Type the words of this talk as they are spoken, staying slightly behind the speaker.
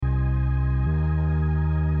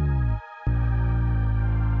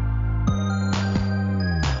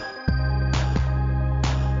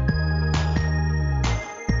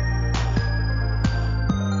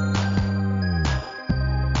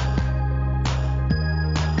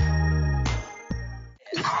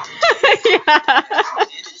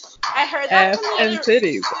I heard that Ass from the and other.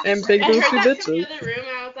 titties and big I heard booty that from the bitches. other room,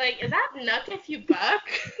 and I was like, "Is that Nuck if you buck?"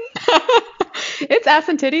 It's ass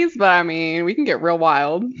and titties, but I mean, we can get real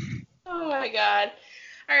wild. Oh my god.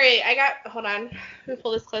 All right, I got. Hold on. Let me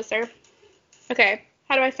pull this closer. Okay.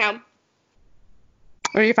 How do I sound?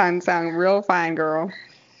 What do you find? Sound real fine, girl.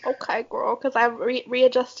 Okay, girl, because I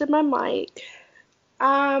readjusted my mic.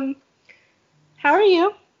 Um, how are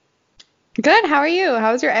you? Good. How are you?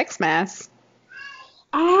 How was your Xmas?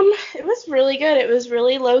 It was really good. It was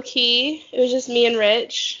really low key. It was just me and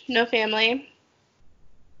Rich, no family.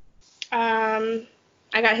 Um,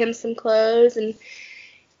 I got him some clothes, and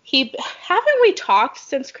he haven't we talked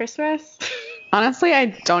since Christmas? Honestly, I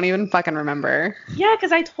don't even fucking remember. Yeah,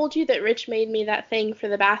 because I told you that Rich made me that thing for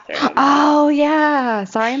the bathroom. Oh, yeah.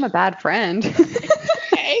 Sorry, I'm a bad friend.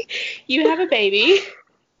 Okay, you have a baby.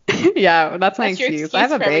 Yeah, that's my That's your excuse. I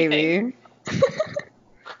have excuse a for everything. baby.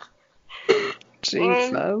 Um,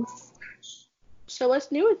 Jesus. so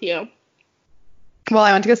what's new with you? Well,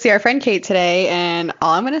 I went to go see our friend Kate today, and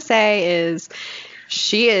all I'm gonna say is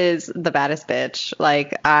she is the baddest bitch.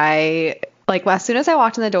 Like as soon as I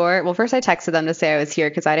walked in the door, well, first I texted them to say I was here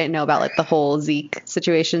because I didn't know about like the whole Zeke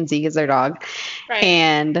situation. Zeke is their dog, Right.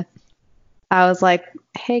 and I was like,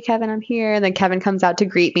 "Hey, Kevin, I'm here." And then Kevin comes out to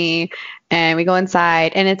greet me, and we go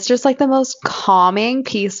inside, and it's just like the most calming,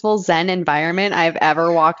 peaceful, zen environment I've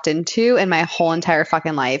ever walked into in my whole entire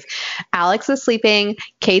fucking life. Alex is sleeping,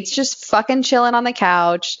 Kate's just fucking chilling on the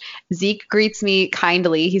couch. Zeke greets me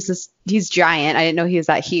kindly. He's giant. I didn't know he was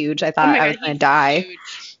that huge. I Oh thought my I god, was gonna he's die.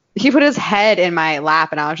 huge. He put his head in my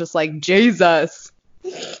lap, and I was just like, Jesus.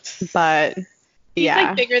 But He's like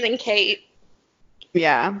yeah, bigger than Kate.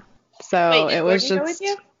 yeah. Wait, So did it was Gordon go with just.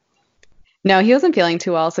 you? No, he wasn't feeling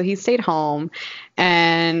too well, so he stayed home.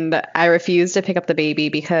 And I refused to pick up the baby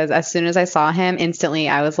because as soon as I saw him, instantly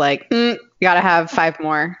I was like, you gotta have 5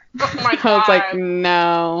 more. Oh my I was like, god.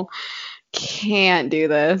 no, can't do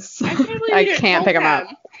this. I can't believe I you didn't can't tell pick him up.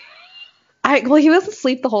 him. Well, he was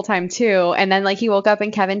asleep the whole time too. And then like he woke up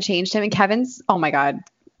and Kevin changed him. And Kevin's, oh my God,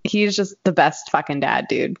 he's just the best fucking dad,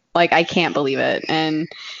 dude. Like I can't believe it. And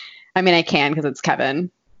I mean, I can because it's Kevin,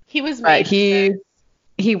 He was but made for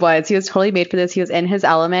this. he was totally made for this. He was in his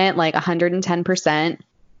element, like 110%.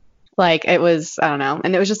 Like it was, I don't know.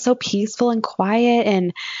 And it was just so peaceful and quiet.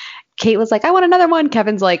 And Kate was like, I want another one.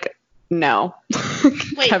 Kevin's like, no.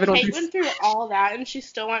 Wait, Kevin was Kate like, went through all that and she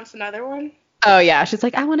still wants another one? oh yeah. She's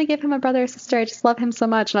like, I want to give him a brother or sister. I just love him so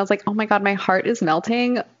much. And I was like, oh my God, my heart is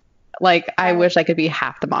melting. Like, I Wow. wish I could be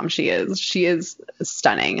half the mom she is. She is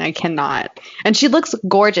stunning. I cannot. And she looks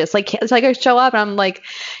gorgeous. Like, it's like I show up and I'm like,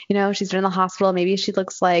 she's been in the hospital. Maybe she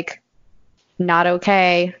looks like not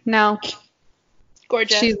okay. No,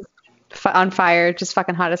 Gorgeous. she's on fire, just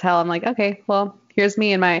fucking hot as hell. I'm like, okay, well, here's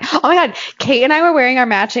me and my. Oh my God, Kate and I were wearing our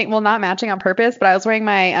matching. Well, not matching on purpose, but I was wearing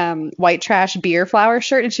my white trash beer flower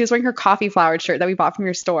shirt, and she was wearing her coffee flowered shirt that we bought from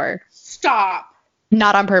your store. Stop.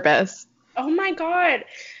 Not on purpose. Oh my god.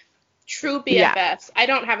 True Yeah. BFFs. I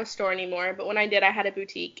don't have a store anymore, but when I did, I had a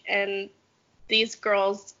boutique, and these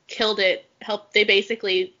girls killed it. They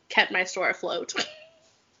basically kept my store afloat.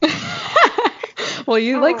 Well,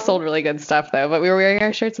 you like Oh, sold really good stuff though, but we were wearing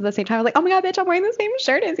our shirts at the same time. I was like, oh my God, bitch, I'm wearing the same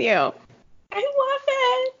shirt as you. I love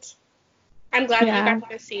it. I'm glad that you Yeah. got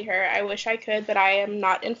to go see her. I wish I could, but I am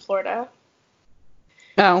not in Florida.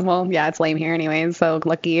 Oh, well, yeah, it's lame here anyways, so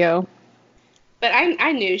lucky you. But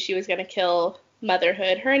I knew she was going to kill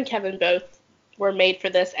motherhood. Her and Kevin both were made for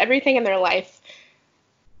this. Everything in their life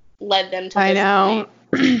led them to I this know.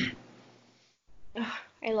 point. Ugh,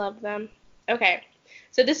 I love them. Okay.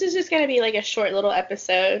 So this is just going to be like a short little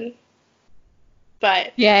episode.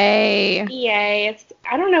 But Yay. yay.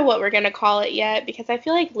 I don't know what we're going to call it yet because I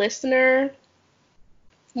feel like listener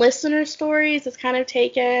stories is kind of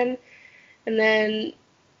taken. And then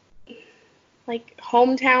like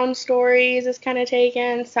hometown stories is kind of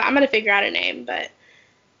taken. So I'm going to figure out a name, but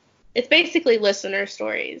it's basically listener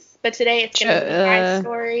stories. But today it's going to be my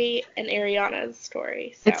story and Ariana's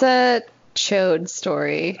story. So It's a chode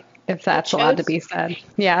story, if that's allowed to chode be story? said.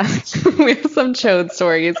 Yeah, we have some chode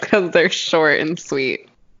stories because they're short and sweet.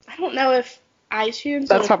 I don't know if iTunes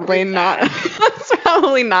That's would probably approve not. that. That's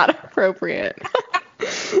probably not appropriate. I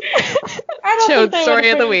don't think Chode they would story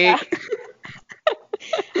of the approve that. week.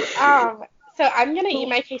 So I'm going to eat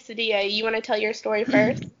my quesadilla. You want to tell your story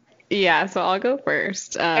first? Yeah, so I'll go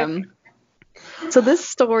first. Okay. So this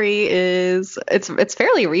story it's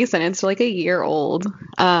fairly recent. It's like a year old.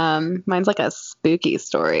 Mine's like a spooky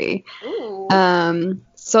story. Ooh.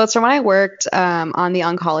 So it's from when I worked on the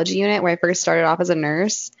oncology unit where I first started off as a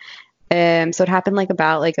nurse. So it happened like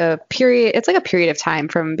about like a period, it's like a period of time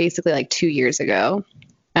from basically like 2 years ago.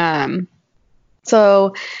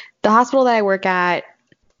 So the hospital that I work at,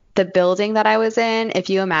 the building that I was in, if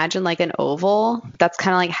you imagine like an oval, that's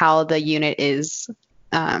kind of like how the unit is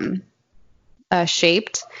um,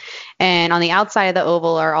 shaped. And on the outside of the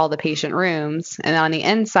oval are all the patient rooms. And on the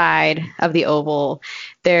inside of the oval,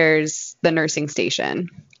 there's the nursing station.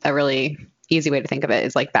 A really easy way to think of it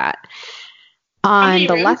is like that. How On many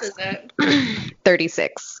the rooms left, is it?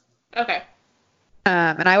 36. Okay.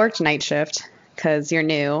 And I worked night shift because you're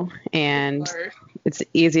new and Or- it's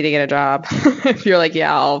easy to get a job. If you're like,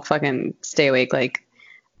 yeah, I'll fucking stay awake. Like,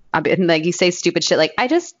 and like you say stupid shit like, I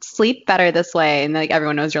just sleep better this way. And like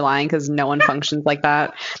everyone knows you're lying because no one functions like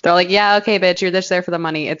that. They're like, yeah, okay, bitch, you're just there for the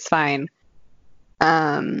money. It's fine.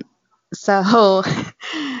 So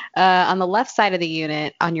on the left side of the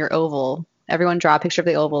unit on your oval, everyone draw a picture of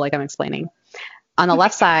the oval like I'm explaining. On the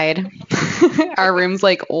left side are rooms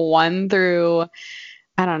like 1 through,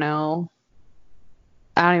 I don't know,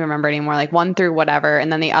 I don't even remember anymore, like 1 through whatever.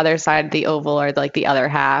 And then the other side of the oval are like the other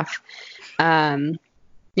half. Math.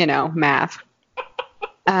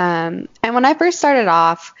 And when I first started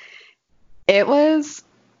off, it was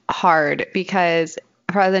hard because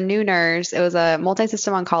for the new nurse, it was a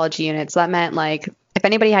multi-system oncology unit. So that meant like if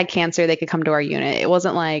anybody had cancer, they could come to our unit. It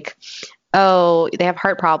wasn't like, oh, they have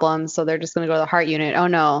heart problems, so they're just going to go to the heart unit. Oh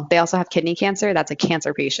no, they also have kidney cancer. That's a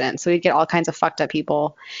cancer patient. So we'd get all kinds of fucked up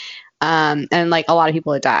people. And like a lot of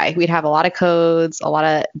people would die. We'd have a lot of codes, a lot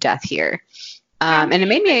of death here. And it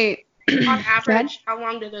made me on average, how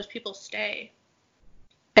long do those people stay?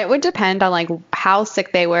 It would depend on like how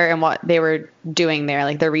sick they were and what they were doing there,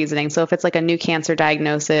 like their reasoning. So if it's like a new cancer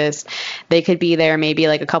diagnosis, they could be there maybe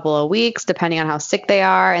like a couple of weeks, depending on how sick they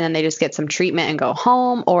are, and then they just get some treatment and go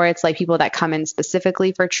home. Or it's like people that come in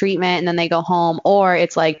specifically for treatment and then they go home. Or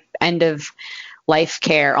it's like end of life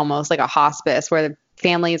care, almost like a hospice, where the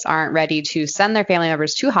families aren't ready to send their family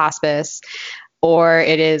members to hospice, or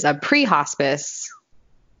it is a pre-hospice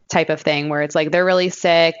type of thing where it's like they're really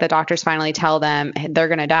sick, the doctors finally tell them they're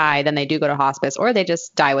going to die, then they do go to hospice, or they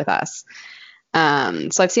just die with us. So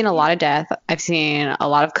I've seen a lot of death. I've seen a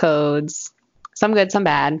lot of codes, some good, some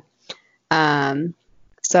bad.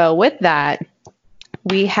 So with that,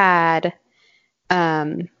 we had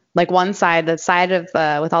like one side, the side of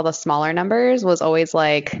with all the smaller numbers was always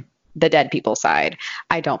like the dead people side.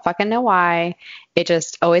 I don't fucking know why. It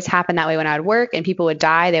just always happened that way when I would work and people would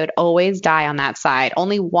die. They would always die on that side.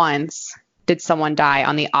 Only once did someone die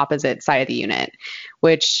on the opposite side of the unit,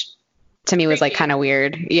 which to me was like kind of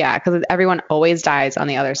weird. Yeah, because everyone always dies on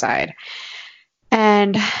the other side.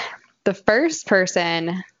 And the first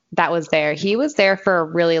person that was there, he was there for a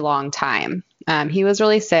really long time. He was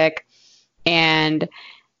really sick, and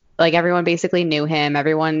like everyone basically knew him.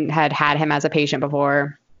 Everyone had had him as a patient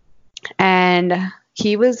before. And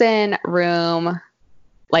he was in room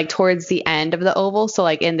like towards the end of the oval, so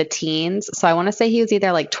like in the teens. So I want to say he was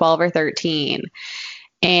either like 12 or 13.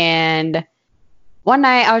 And one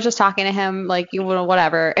night I was just talking to him, like,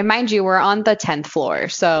 whatever. And mind you, we're on the 10th floor.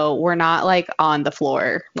 So we're not like on the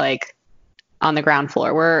floor, like on the ground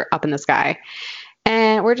floor. We're up in the sky.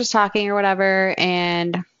 And we're just talking or whatever.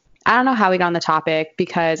 And I don't know how we got on the topic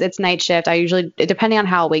because it's night shift. I usually, depending on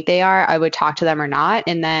how awake they are, I would talk to them or not.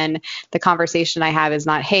 And then the conversation I have is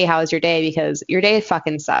not, hey, how was your day? Because your day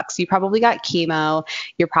fucking sucks. You probably got chemo.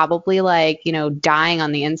 You're probably like, dying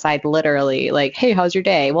on the inside, literally. Like, hey, how's your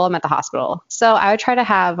day? Well, I'm at the hospital. So I would try to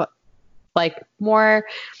have like more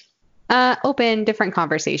open, different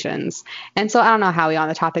conversations. And so I don't know how we got on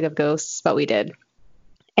the topic of ghosts, but we did.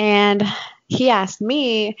 And he asked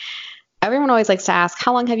me, everyone always likes to ask,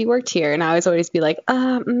 how long have you worked here? And I always be like,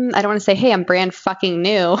 I don't want to say, hey, I'm brand fucking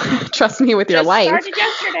new. Trust me with your life. Started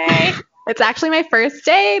yesterday. It's actually my first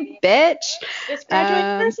day, bitch. Just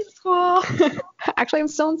graduated nursing school. Actually, I'm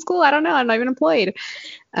still in school. I don't know. I'm not even employed.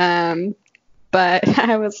 But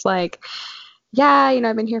I was like, yeah,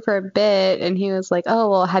 I've been here for a bit. And he was like,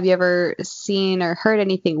 oh, well, have you ever seen or heard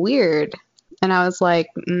anything weird? And I was like,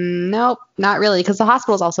 nope, not really. Because the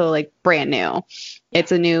hospital is also like brand new.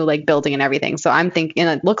 It's a new like building and everything. So I'm thinking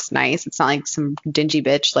it looks nice. It's not like some dingy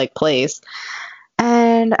bitch like place.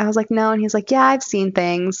 And I was like, no. And he's like, yeah, I've seen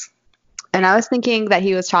things. And I was thinking that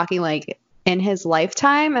he was talking like in his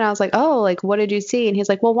lifetime. And I was like, oh, like, what did you see? And he's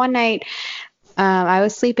like, well, one night I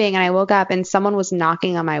was sleeping and I woke up and someone was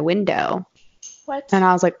knocking on my window. What? And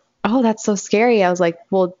I was like, oh, that's so scary. I was like,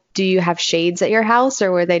 well, do you have shades at your house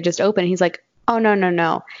or were they just open? He's like, oh,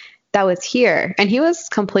 no. That was here. And he was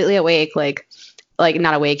completely awake, like like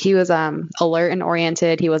not awake. He was alert and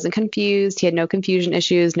oriented. He wasn't confused. He had no confusion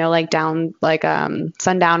issues, no like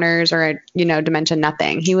sundowners or, dementia,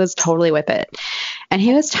 nothing. He was totally with it. And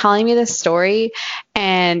he was telling me this story,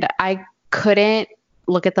 and I couldn't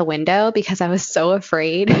look at the window because I was so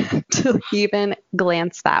afraid to even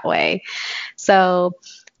glance that way. So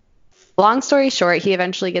long story short, he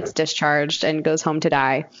eventually gets discharged and goes home to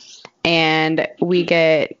die. And we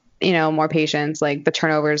get, more patients. Like, the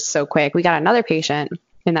turnover is so quick. We got another patient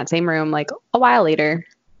in that same room like a while later,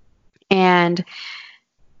 and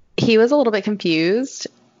he was a little bit confused,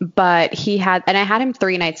 but I had him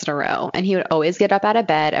 3 nights in a row, and he would always get up out of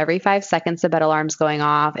bed every 5 seconds. The bed alarm's going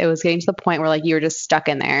off. It was getting to the point where like you were just stuck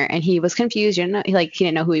in there, and he was confused. He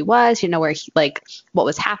didn't know who he was. He didn't know where what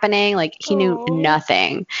was happening. Like, he knew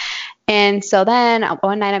nothing. And so then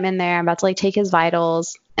one night I'm in there, I'm about to like take his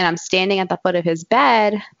vitals, and I'm standing at the foot of his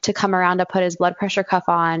bed to come around to put his blood pressure cuff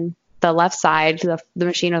on the left side. The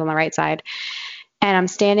machine was on the right side. And I'm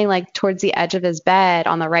standing like towards the edge of his bed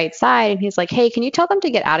on the right side. And he's like, "Hey, can you tell them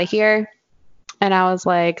to get out of here?" And I was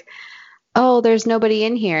like, "Oh, there's nobody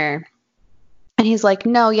in here." And he's like,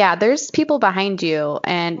 "No, yeah, there's people behind you,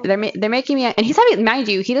 and they're making me." And he's having, mind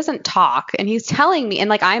you, he doesn't talk, and he's telling me, and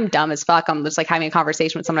like, I'm dumb as fuck. I'm just like having a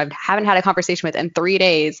conversation with someone I haven't had a conversation with in 3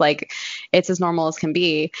 days. Like, it's as normal as can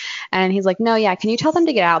be. And he's like, "No, yeah, can you tell them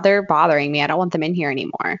to get out? They're bothering me. I don't want them in here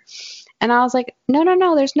anymore." And I was like,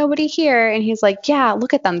 no, there's nobody here. And he's like, "Yeah,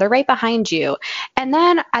 look at them. They're right behind you." And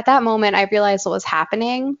then at that moment, I realized what was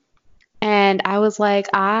happening. And I was like,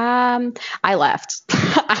 I left.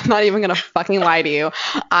 I'm not even going to fucking lie to you.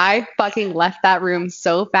 I fucking left that room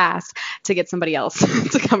so fast to get somebody else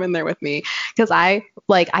to come in there with me. Because I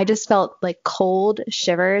just felt like cold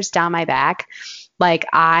shivers down my back. Like,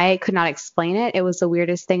 I could not explain it. It was the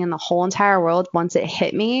weirdest thing in the whole entire world. Once it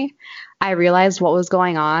hit me, I realized what was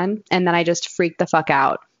going on. And then I just freaked the fuck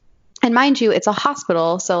out. And mind you, it's a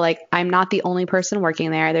hospital. So like, I'm not the only person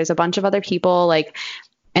working there. There's a bunch of other people, like,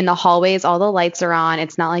 in the hallways, all the lights are on.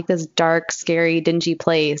 It's not like this dark, scary, dingy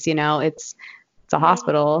place, it's a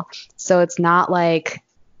hospital. So it's not like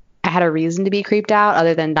I had a reason to be creeped out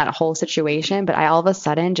other than that whole situation. But I all of a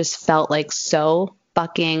sudden just felt like so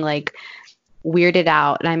fucking like weirded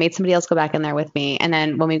out. And I made somebody else go back in there with me. And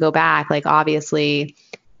then when we go back, like, obviously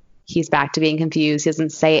he's back to being confused. He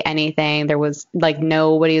doesn't say anything. There was like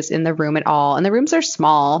nobody was in the room at all. And the rooms are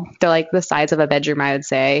small. They're like the size of a bedroom, I would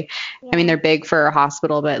say. Yeah. I mean, they're big for a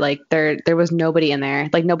hospital, but like there was nobody in there.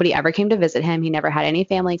 Like, nobody ever came to visit him. He never had any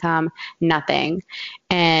family come, nothing.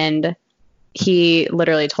 And he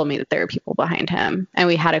literally told me that there were people behind him. And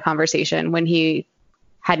we had a conversation when he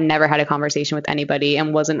had never had a conversation with anybody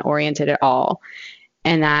and wasn't oriented at all.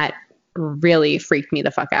 And that really freaked me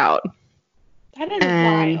the fuck out. That is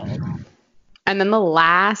wild. And then the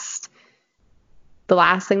last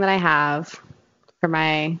thing that I have for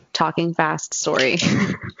my talking fast story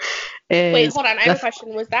is... Wait, hold on. I have a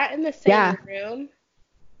question. Was that in the same room?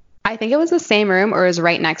 I think it was the same room, or it was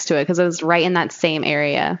right next to it, because it was right in that same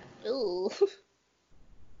area. Ooh.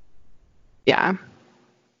 Yeah.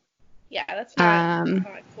 Yeah, that's not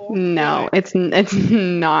cool. No, it's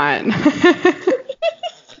not.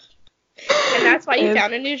 And that's why you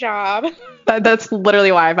found a new job. That's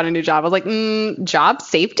literally why I found a new job. I was like, job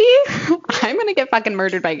safety? I'm going to get fucking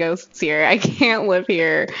murdered by ghosts here. I can't live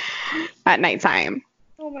here at nighttime.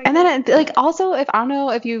 Oh my God. And then also, I don't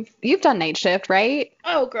know if you've done night shift, right?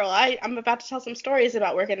 Oh girl, I'm about to tell some stories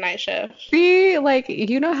about working night shift. See, like,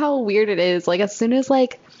 you know how weird it is. Like, as soon as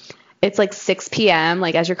like it's like 6 p.m.,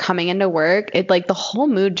 like, as you're coming into work, it like the whole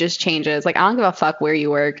mood just changes. Like, I don't give a fuck where you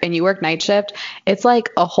work, and you work night shift, it's like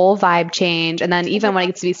a whole vibe change. And then even when it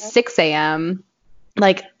gets to be 6 a.m.,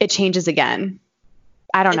 like, it changes again.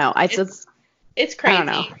 I don't know. It's crazy. I don't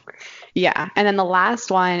know. Yeah. And then the last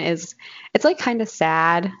one is, it's like kind of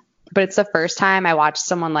sad, but it's the first time I watched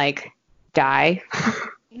someone like die. Oh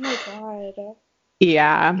my God.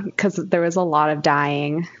 Yeah, because there was a lot of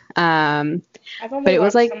dying. I've only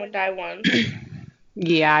watched someone die once.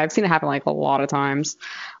 Yeah, I've seen it happen like a lot of times,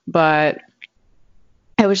 but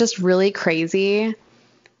it was just really crazy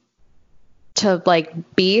to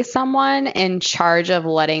like be someone in charge of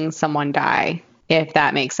letting someone die, if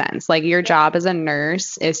that makes sense. Like, your job as a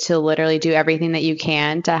nurse is to literally do everything that you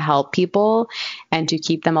can to help people and to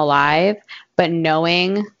keep them alive, but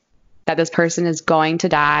knowing that this person is going to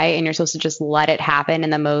die and you're supposed to just let it happen in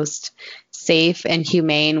the most safe and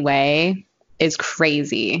humane way is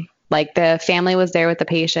crazy. Like, the family was there with the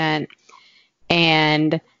patient,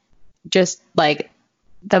 and just like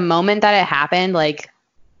the moment that it happened, like,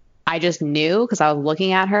 I just knew because I was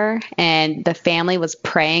looking at her, and the family was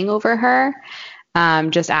praying over her.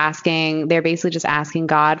 they're basically just asking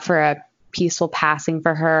God for a peaceful passing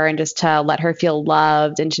for her and just to let her feel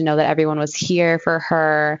loved and to know that everyone was here for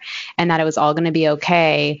her and that it was all going to be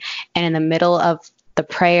okay. And in the middle of the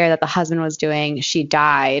prayer that the husband was doing, she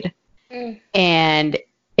died. And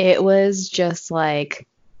it was just like,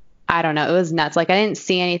 I don't know, it was nuts. Like, I didn't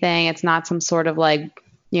see anything. It's not some sort of like,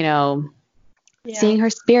 seeing her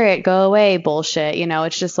spirit go away bullshit.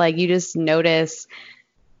 It's just like, you just notice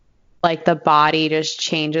like the body just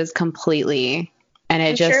changes completely. And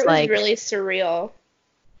I'm sure it was really surreal.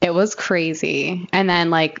 It was crazy. And then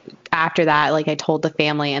like after that, like I told the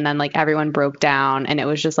family and then like everyone broke down and it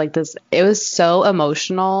was just like this, it was so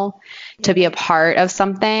emotional to be a part of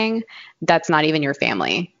something that's not even your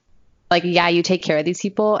family. Like, yeah, you take care of these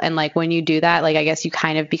people. And like when you do that, like I guess you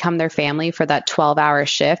kind of become their family for that 12-hour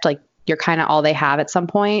shift. Like you're kind of all they have at some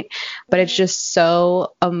point. But it's just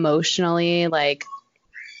so emotionally like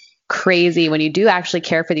crazy when you do actually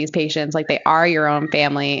care for these patients, like they are your own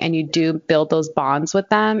family and you do build those bonds with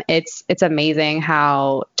them. It's amazing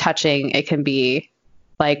how touching it can be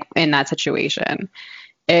like in that situation.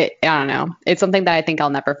 I don't know. It's something that I think I'll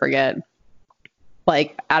never forget.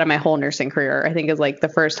 Like out of my whole nursing career, I think is like the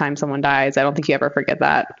first time someone dies. I don't think you ever forget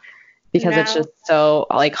that because it's just so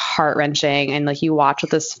like heart-wrenching and like you watch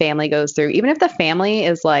what this family goes through. Even if the family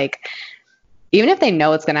is like, even if they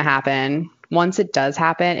know it's going to happen, once it does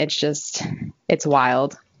happen, it's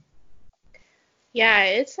wild. Yeah,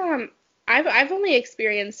 it's I've only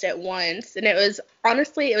experienced it once, and it was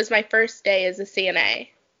my first day as a CNA.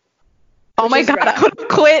 Oh my God, rough. I would have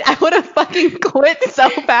quit. I would have fucking quit so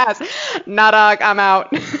fast. Nah, dog, I'm out.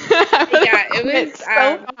 It was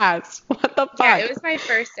so fast. What the fuck? Yeah, it was my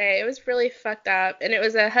first day. It was really fucked up, and it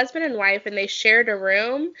was a husband and wife, and they shared a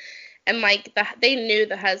room, and like they knew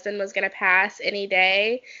the husband was gonna pass any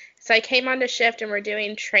day. So I came onto shift and we're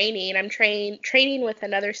doing training. I'm training with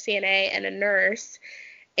another CNA and a nurse.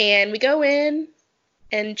 And we go in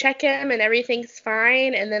and check him and everything's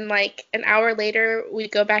fine. And then like an hour later we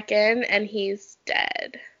go back in and he's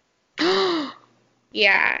dead.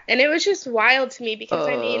 Yeah. And it was just wild to me because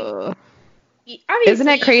I mean, obviously. Isn't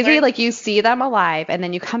it crazy? Like you see them alive and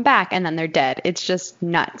then you come back and then they're dead. It's just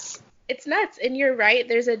nuts. It's nuts. And you're right.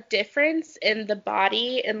 There's a difference in the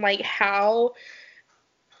body and like how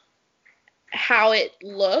it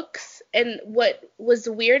looks. And what was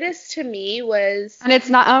weirdest to me was, and it's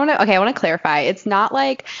not, I want to clarify, it's not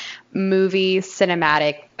like movie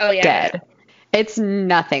cinematic dead. No. It's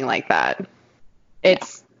nothing like that.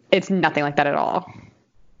 It's nothing like that at all.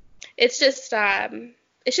 It's just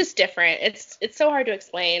different. It's so hard to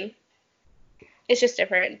explain. It's just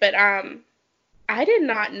different. But I did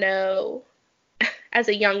not know as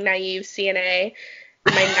a young naive CNA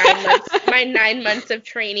my 9 months of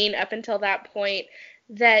training up until that point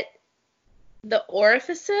that the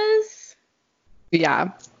orifices,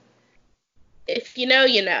 if you know,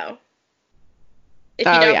 you know. If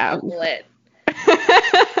you don't, Google it.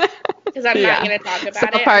 Because I'm not going to talk about some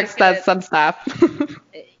parts, that's some stuff.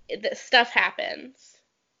 The stuff happens.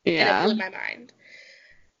 Yeah. And it blew my mind.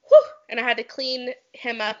 Whew. And I had to clean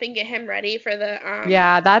him up and get him ready for the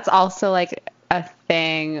Yeah, that's also like a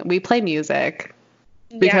thing. We play music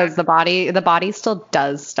because the body still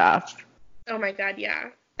does stuff. Oh my God, yeah.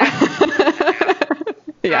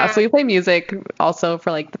 Yeah, so we play music also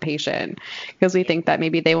for like the patient because we think that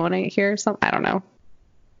maybe they want to hear something. I don't know.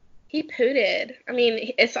 He pooted. I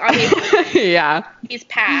mean, it's obviously he's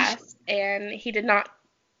passed and he did not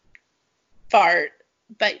fart,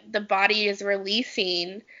 but the body is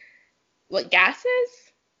releasing what gases?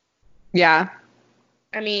 Yeah.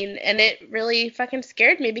 I mean, and it really fucking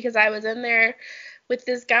scared me because I was in there with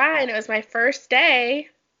this guy and it was my first day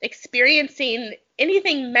experiencing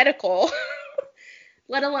anything medical,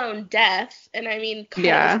 let alone death. And I mean, God,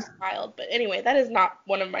 it was just wild. But anyway, that is not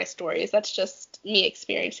one of my stories. That's just me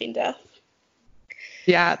experiencing death.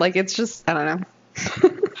 Yeah, like it's just, I don't know.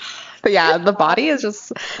 But yeah, the body is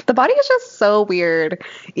just so weird.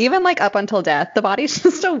 Even like up until death, the body's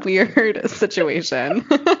just a weird situation.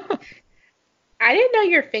 I didn't know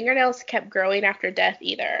your fingernails kept growing after death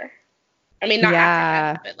either. I mean, not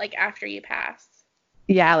after death, but like after you pass.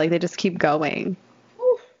 Yeah, like they just keep going.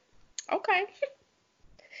 Ooh, okay.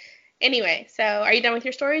 Anyway, so are you done with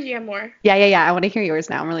your stories? Do you have more? Yeah. I want to hear yours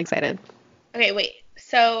now. I'm really excited. Okay, wait.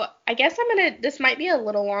 So I guess this might be a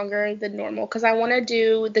little longer than normal because I want to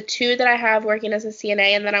do the 2 that I have working as a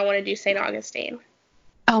CNA and then I want to do St. Augustine.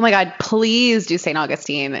 Oh my God, please do St.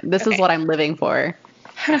 Augustine. This is what I'm living for.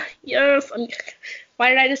 Yes. Why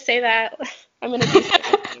did I just say that? I'm going to do St.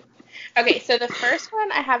 Augustine. Okay, so the first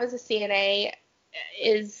one I have as a CNA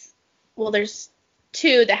is, well, there's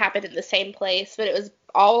two that happened in the same place, but it was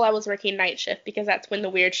all while I was working night shift because that's when the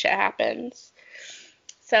weird shit happens.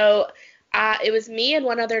 So it was me and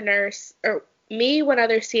one other nurse, or me, one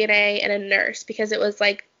other CNA, and a nurse, because it was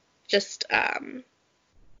like just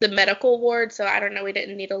the medical ward. So I don't know, we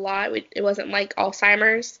didn't need a lot. It wasn't like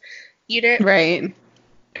Alzheimer's unit. Right.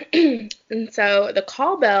 And so the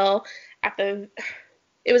call bell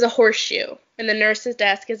it was a horseshoe, and the nurse's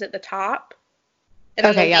desk is at the top. And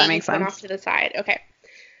then Okay, yeah, that wings makes went sense. off to the side. Okay.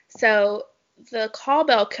 So the call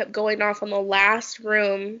bell kept going off on the last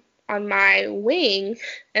room on my wing,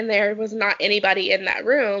 and there was not anybody in that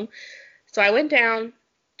room. So I went down,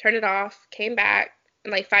 turned it off, came back,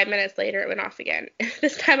 and like 5 minutes later it went off again.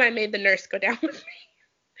 This time I made the nurse go down with me.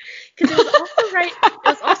 Because it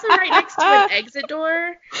was also right next to an exit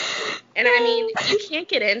door. And I mean, you can't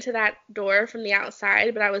get into that door from the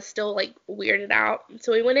outside, but I was still like weirded out.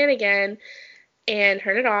 So we went in again and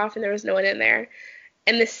turned it off, and there was no one in there.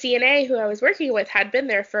 And the CNA who I was working with had been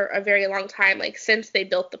there for a very long time, like since they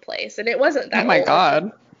built the place. And it wasn't that Oh my old.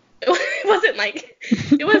 God. It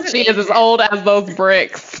wasn't She is as old as those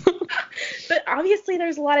bricks. But obviously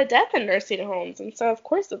there's a lot of death in nursing homes, and so of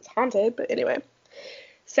course it's haunted. But anyway,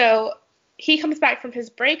 so he comes back from his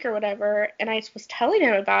break or whatever, and I was telling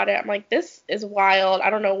him about it. I'm like, this is wild. I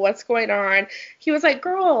don't know what's going on. He was like,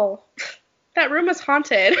 girl, that room is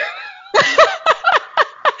haunted.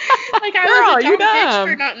 Like, I was a dumb bitch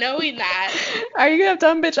for not knowing that. Are you gonna have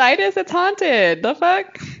dumb bitch-itis? It's haunted. The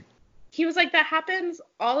fuck? He was like, that happens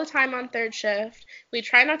all the time on third shift. We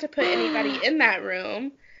try not to put anybody in that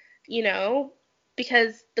room,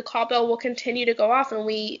 because the call bell will continue to go off, and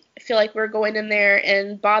we feel like we're going in there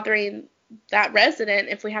and bothering that resident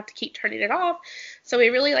if we have to keep turning it off. So we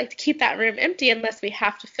really like to keep that room empty unless we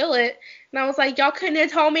have to fill it. And I was like, y'all couldn't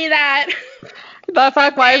have told me that. The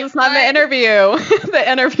fuck? Why is this not in the interview? The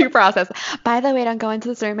interview process. By the way, don't go into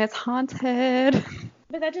this room. It's haunted.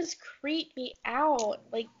 But that just creeped me out.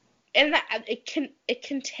 Like, and that it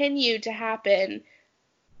continued to happen.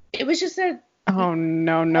 It was just a Oh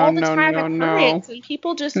no all the time occurrence, and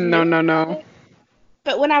people just knew about it.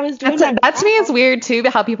 But when I was doing that to me is weird too,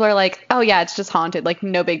 how people are like, oh yeah, it's just haunted, like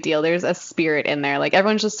no big deal, there's a spirit in there, like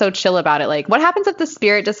everyone's just so chill about it. Like, what happens if the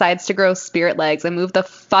spirit decides to grow spirit legs and move the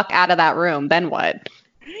fuck out of that room? Then what?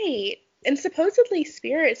 Right. And supposedly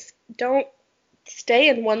spirits don't stay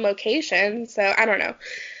in one location, so I don't know.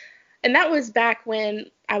 And that was back when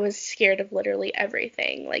I was scared of literally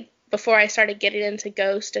everything. Like, before I started getting into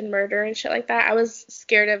ghost and murder and shit like that, I was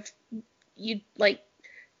scared of, you like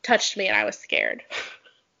touched me and I was scared.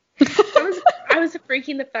 I was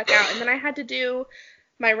freaking the fuck out. And then I had to do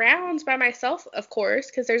my rounds by myself, of course,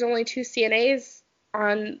 because there's only 2 CNAs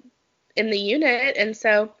in the unit. And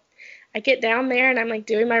so I get down there and I'm like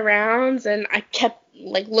doing my rounds, and I kept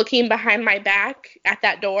like looking behind my back at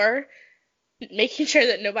that door, making sure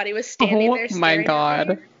that nobody was standing there staring my at God.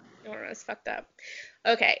 me. I don't know, it's fucked up.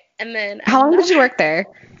 Okay, and then how long did you work there?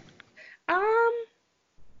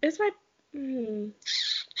 It's my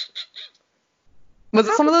Was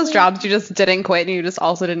it some of those jobs you just didn't quit and you just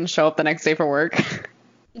also didn't show up the next day for work?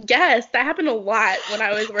 Yes, that happened a lot when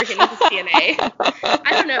I was working as a CNA.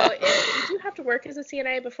 I don't know. Did you have to work as a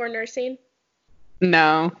CNA before nursing?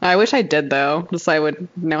 No. I wish I did, though, just so I would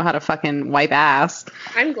know how to fucking wipe ass.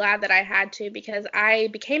 I'm glad that I had to, because I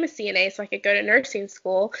became a CNA so I could go to nursing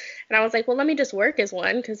school. And I was like, well, let me just work as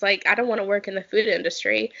one, because, like, I don't want to work in the food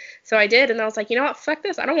industry. So I did, and I was like, you know what? Fuck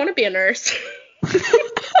this. I don't want to be a nurse.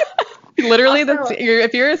 Literally,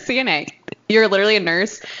 if you're a CNA, you're literally a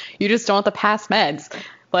nurse. You just don't want to pass meds.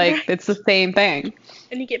 Like, right. It's the same thing.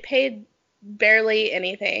 And you get paid barely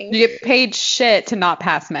anything. You get paid shit to not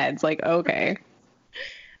pass meds. Like, okay.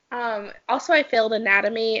 Also, I failed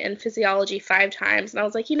anatomy and physiology 5 times, and I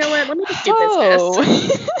was like, you know what? Let me just do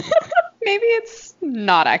business. Maybe it's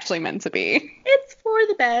not actually meant to be. It's for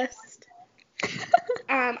the best.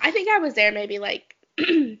 I think I was there maybe like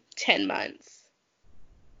 10 months.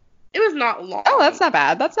 It was not long. Oh, that's not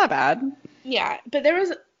bad. That's not bad. Yeah, but there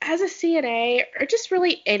was, as a CNA, or just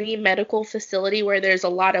really any medical facility where there's a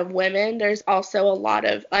lot of women, there's also a lot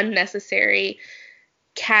of unnecessary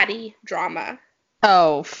catty drama.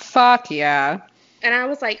 Oh, fuck yeah. And I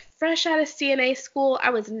was like, fresh out of CNA school,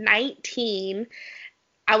 I was 19.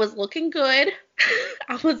 I was looking good.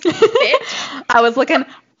 I was fit. I was looking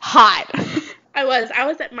hot. I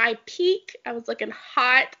was at my peak. I was looking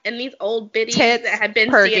hot, and these old biddies Tits that had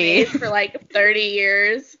been perky. CNAs for like 30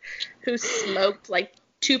 years, who smoked like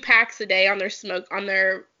 2 packs a day on their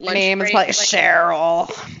lunch name break. Is like Cheryl.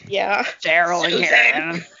 Yeah. Cheryl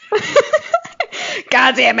again.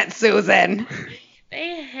 God damn it, Susan.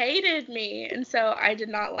 They hated me. And so I did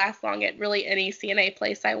not last long at really any CNA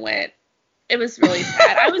place I went. It was really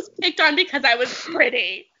sad. I was picked on because I was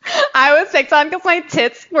pretty. I was picked on because my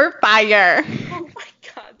tits were fire. Oh my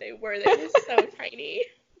God, they were. They were so tiny.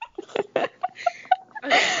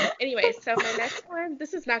 Okay, anyway, so my next one,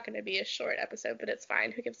 this is not going to be a short episode, but it's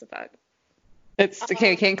fine. Who gives a fuck? It's okay.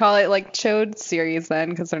 We can't call it like chode series then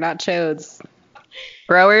because they're not chodes.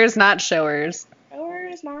 Growers, not showers.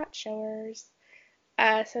 Growers, not showers.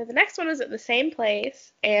 So the next one was at the same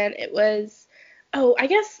place, and it was, I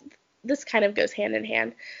guess this kind of goes hand in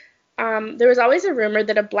hand. There was always a rumor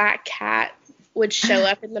that a black cat would show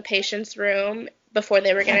up in the patient's room before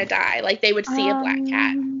they were going to die. Like, they would see a black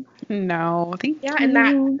cat. No, thank you. Yeah, and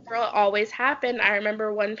that will always happen. I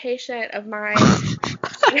remember one patient of mine,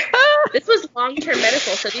 this was long-term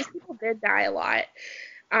medical, so these people did die a lot.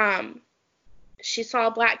 She saw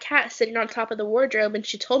a black cat sitting on top of the wardrobe, and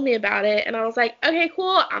she told me about it, and I was like, okay,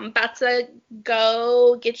 cool, I'm about to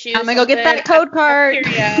go get you I'm going to go get that code card.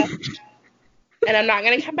 And I'm not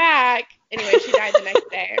going to come back. Anyway, she died the next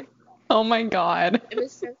day. Oh, my God. It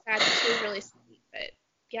was so sad. She was really sweet. But,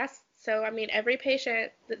 yes, so, I mean, every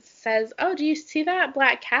patient that says, oh, do you see that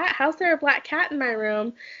black cat? How's there a black cat in my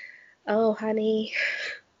room? Oh, honey.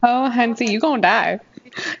 Oh, Hunty, you gonna die.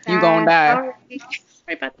 You gonna die.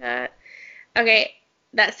 Sorry about that. Okay,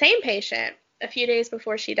 that same patient, a few days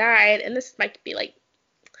before she died, and this might be like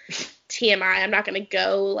TMI, I'm not going to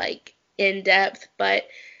go like in depth, but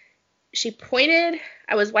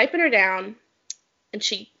I was wiping her down, and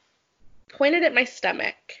she pointed at my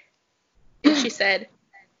stomach, and she said,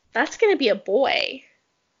 that's going to be a boy.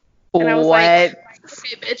 And I was like,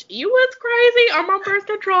 okay, bitch, you was crazy. I'm on birth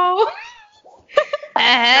control.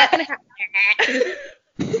 Not gonna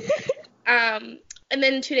happen. And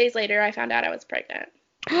then 2 days later, I found out I was pregnant.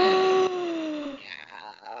 Yeah.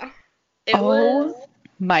 It was.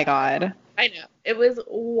 My God. I know. It was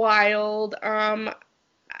wild. I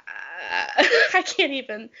can't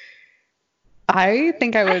even. I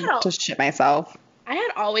think I would just shit myself. I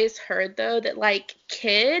had always heard, though, that, like,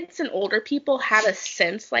 kids and older people have a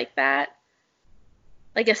sense like that.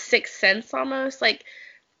 Like a sixth sense almost. Like,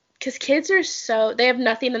 because kids are they have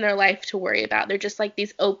nothing in their life to worry about. They're just, like,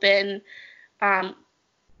 these open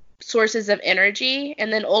sources of energy.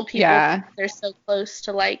 And then old people, they're so close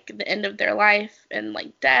to, like, the end of their life and,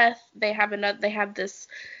 like, death. They have this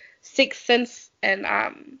sixth sense. And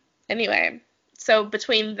anyway, so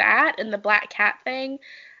between that and the black cat thing,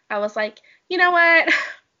 I was like, you know what?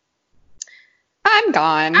 I'm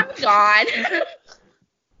gone.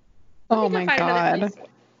 Oh my God.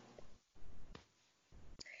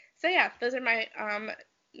 So yeah, those are my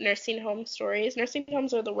nursing home stories. Nursing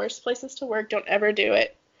homes are the worst places to work. Don't ever do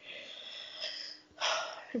it.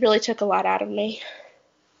 It really took a lot out of me.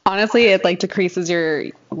 Honestly, it like decreases your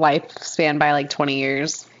lifespan by like 20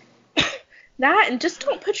 years. That, and just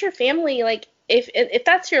don't put your family, like, if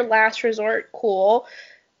that's your last resort, cool.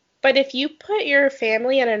 But if you put your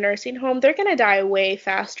family in a nursing home, they're going to die way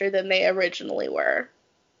faster than they originally were.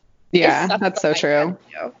 Yeah, that's so true.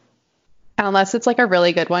 Unless it's like a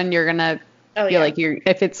really good one, you're going to feel like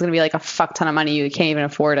if it's going to be like a fuck ton of money, you can't even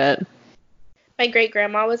afford it. My great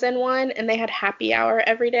grandma was in one, and they had happy hour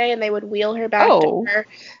every day, and they would wheel her back to her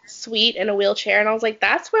suite in a wheelchair. And I was like,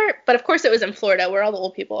 that's where, but of course it was in Florida where all the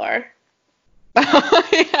old people are.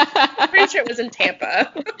 I'm pretty sure it was in Tampa.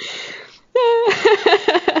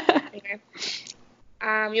 Anyway. You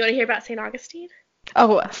want to hear about St. Augustine?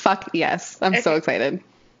 Oh, fuck yes. I'm so excited.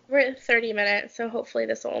 We're at 30 minutes, so hopefully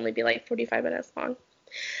this will only be like 45 minutes long.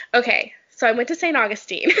 Okay, so I went to St.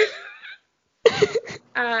 Augustine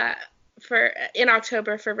in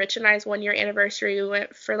October for Rich and I's 1-year anniversary. We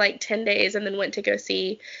went for like 10 days and then went to go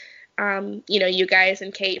see, you guys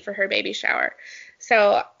and Kate for her baby shower.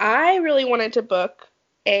 So I really wanted to book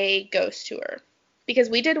a ghost tour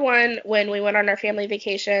because we did one when we went on our family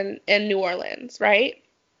vacation in New Orleans, right?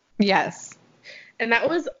 Yes. And that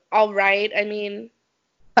was all right. I mean,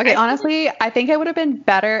 okay, honestly, I think it would have been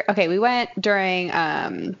better. Okay, we went during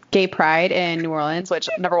Gay Pride in New Orleans, which,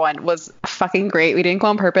 number one, was fucking great. We didn't go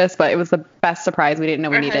on purpose, but it was the best surprise we didn't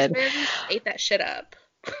know we needed. Our husbands ate that shit up.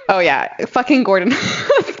 Oh, yeah. Fucking Gordon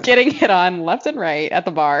getting hit on left and right at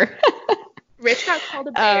the bar. Rich got called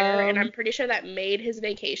a bear, and I'm pretty sure that made his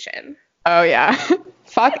vacation. Oh, yeah.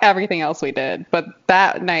 Fuck everything else we did. But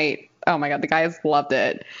that night, oh, my God, the guys loved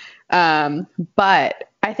it. But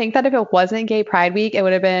I think that if it wasn't Gay Pride Week, it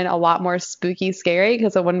would have been a lot more spooky, scary,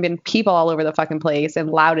 because there wouldn't have been people all over the fucking place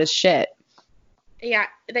and loud as shit. Yeah,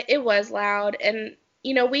 it was loud. And,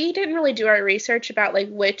 we didn't really do our research about, like,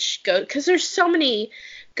 which ghost, because there's so many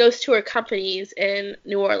ghost tour companies in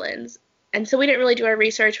New Orleans. And so we didn't really do our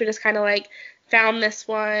research. We just kind of like found this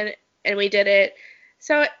one and we did it.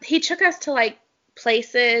 So he took us to like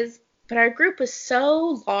places, but our group was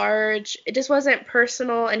so large. It just wasn't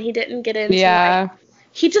personal, and he didn't get into Yeah. like,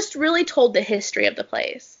 he just really told the history of the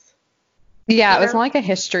place. Yeah, You it was know? more like a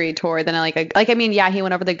history tour than I mean, yeah, he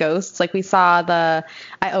went over the ghosts. Like we saw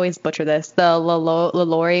I always butcher this, the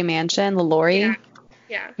LaLaurie Mansion, Yeah. LaLaurie,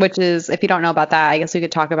 Yeah. which is, if you don't know about that, I guess we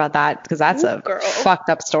could talk about that because that's Ooh, a girl. fucked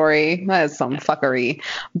up story. That is some fuckery.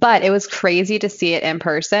 But it was crazy to see it in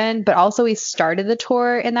person. But also we started the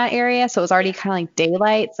tour in that area, so it was already kind of like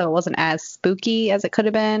daylight, so it wasn't as spooky as it could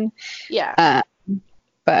have been. Yeah.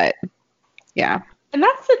 But yeah. And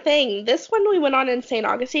that's the thing. This one we went on in St.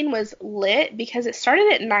 Augustine was lit because it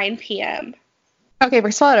started at 9 p.m. Okay,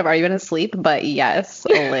 first of all, I've already been asleep, but yes,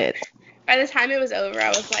 lit. By the time it was over, I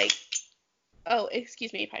was like, oh,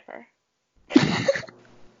 excuse me, Piper.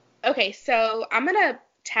 Okay, so I'm going to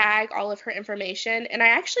tag all of her information. And I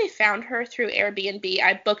actually found her through Airbnb.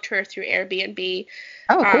 I booked her through Airbnb.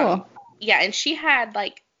 Oh, cool. Yeah, and she had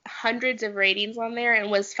like hundreds of ratings on there and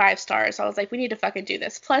was 5 stars. So I was like, we need to fucking do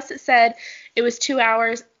this. Plus, it said it was 2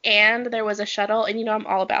 hours and there was a shuttle. And I'm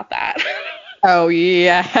all about that. Oh,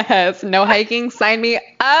 yes. No hiking. Sign me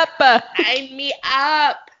up. Sign me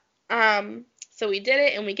up. So we did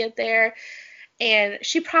it and we get there. And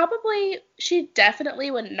she definitely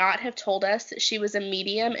would not have told us that she was a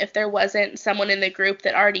medium if there wasn't someone in the group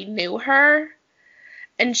that already knew her.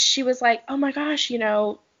 And she was like, oh my gosh,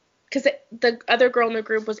 because the other girl in the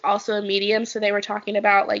group was also a medium, so they were talking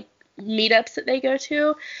about like meetups that they go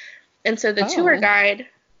to. And so the tour Oh. guide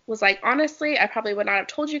was like, honestly, I probably would not have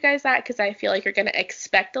told you guys that because I feel like you're going to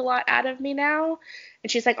expect a lot out of me now. And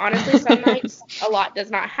she's like, honestly, some nights a lot does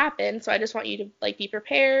not happen, so I just want you to like be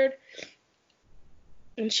prepared.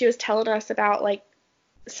 And she was telling us about like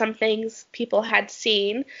some things people had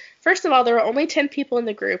seen. First of all, there were only 10 people in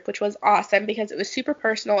the group, which was awesome because it was super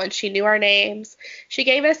personal and she knew our names. She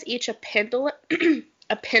gave us each a pendulum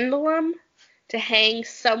a pendulum to hang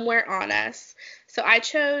somewhere on us. So I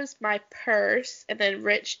chose my purse and then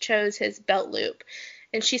Rich chose his belt loop.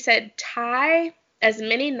 And she said, tie as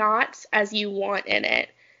many knots as you want in it.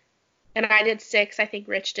 And I did 6. I think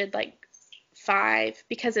Rich did like 5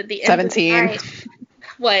 because at the end 17. of the night.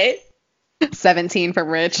 What? 17 for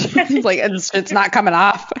Rich. It's like, it's not coming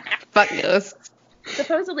off. Fuck this.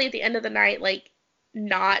 Supposedly at the end of the night, like,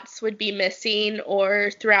 knots would be missing,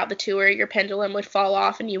 or throughout the tour, your pendulum would fall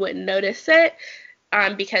off and you wouldn't notice it,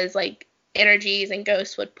 because, like, energies and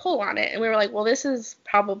ghosts would pull on it. And we were like, well, this is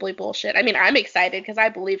probably bullshit. I mean, I'm excited because I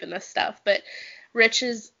believe in this stuff, but Rich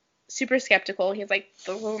is super skeptical. He's like,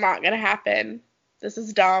 this is not going to happen. This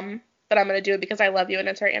is dumb, but I'm going to do it because I love you and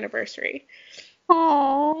it's our anniversary.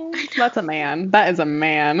 Oh, that's a man. That is a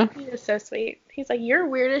man. He is so sweet. He's like, you're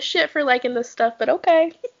weird as shit for liking this stuff, but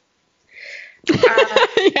okay.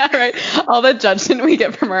 Yeah, right. All the judgment we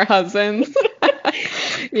get from our husbands.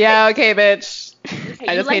 Yeah, okay, bitch. Okay,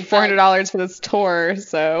 I you just like paid $400 for this tour,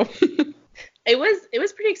 so. It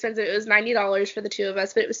was pretty expensive. It was $90 for the two of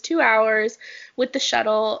us, but it was 2 hours with the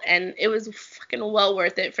shuttle, and it was fucking well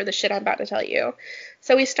worth it for the shit I'm about to tell you.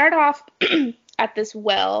 So we start off at this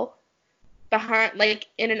well behind, like,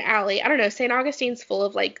 in an alley. I don't know, St. Augustine's full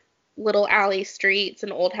of, like, little alley streets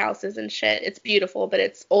and old houses and shit. It's beautiful, but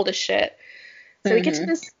it's old as shit. So we get to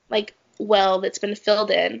this, like, well that's been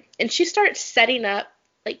filled in, and she starts setting up,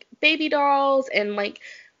 like, baby dolls and, like,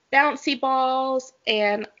 bouncy balls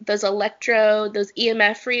and those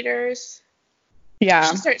EMF readers. Yeah.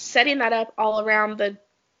 She starts setting that up all around the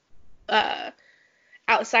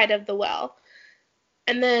outside of the well.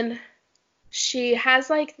 And then she has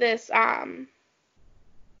like this oh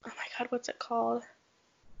my god, what's it called?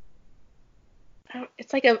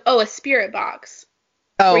 It's like a spirit box.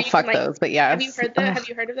 Oh, fuck can, like, those, but yes. Have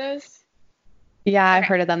you heard of those? Yeah, I've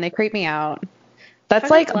heard of them. They creep me out. That's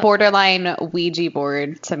like borderline that. Ouija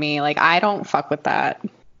board to me. Like, I don't fuck with that.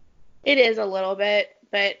 It is a little bit,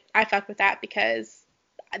 but I fuck with that because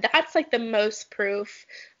that's like the most proof,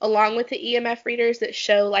 along with the EMF readers that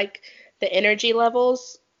show like the energy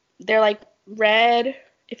levels. They're like red.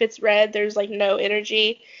 If it's red, there's like no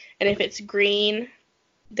energy. And if it's green,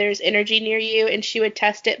 there's energy near you. And she would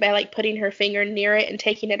test it by like putting her finger near it and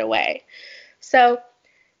taking it away. So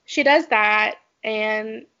she does that,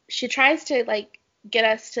 and she tries to like get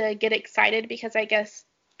us to get excited because I guess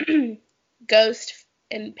ghost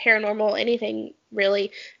and paranormal, anything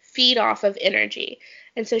really, feed off of energy.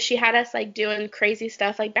 And so she had us like doing crazy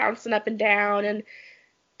stuff, like bouncing up and down and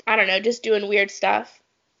I don't know, just doing weird stuff.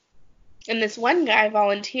 And this one guy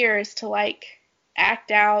volunteers to like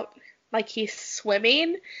act out like he's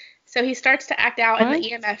swimming. So he starts to act out in the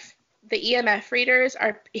EMF. the EMF readers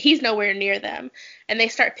he's nowhere near them, and they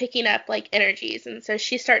start picking up like energies. And so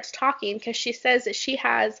she starts talking because she says that she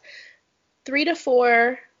has 3 to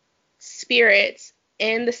 4 spirits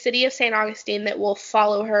in the city of St. Augustine that will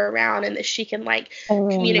follow her around and that she can like Oh,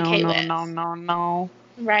 no, communicate no, with. no, no, no.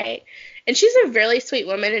 Right. And she's a really sweet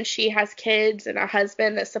woman, and she has kids and a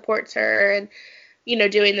husband that supports her and,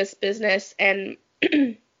 doing this business. And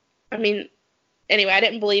I mean, anyway, I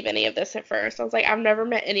didn't believe any of this at first. I was like, I've never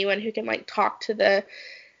met anyone who can like talk to the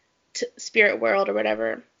spirit world or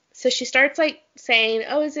whatever. So she starts like saying,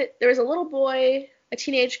 oh, there was a little boy, a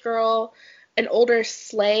teenage girl, an older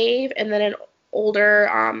slave, and then an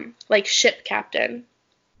older like ship captain.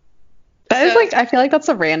 That is like, I feel like that's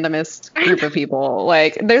the randomest group of people.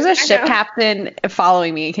 Like, there's a ship captain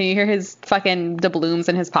following me. Can you hear his fucking doubloons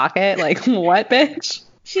in his pocket? Like, what, bitch?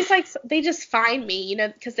 She's like, they just find me,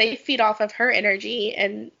 because they feed off of her energy.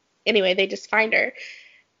 And anyway, they just find her.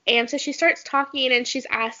 And so she starts talking, and she's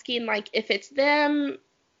asking, like, if it's them,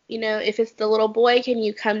 if it's the little boy, can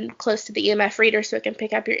you come close to the EMF reader so it can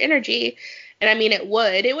pick up your energy? And I mean, it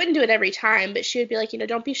wouldn't do it every time, but she would be like,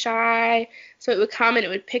 don't be shy. So it would come and it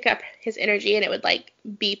would pick up his energy, and it would like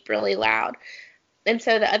beep really loud. And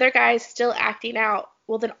so the other guy's still acting out.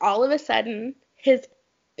 Well, then all of a sudden, his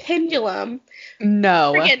pendulum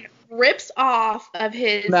freaking rips off of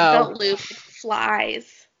his belt loop and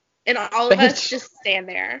flies. And all of us just stand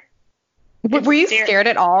there. Were you scared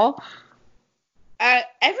at all?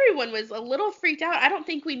 Everyone was a little freaked out. I don't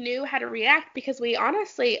think we knew how to react because we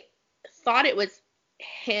honestly thought it was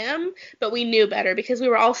him, but we knew better because we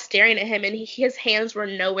were all staring at him, and his hands were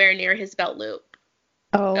nowhere near his belt loop.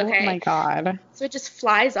 Oh, my God. So it just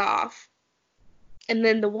flies off. And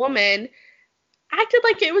then the woman acted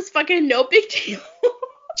like it was fucking no big deal.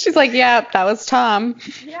 She's like, yeah, that was Tom.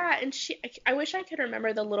 Yeah, and I wish I could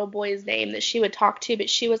remember the little boy's name that she would talk to, but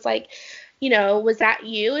she was like, was that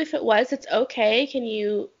you? If it was, it's okay. Can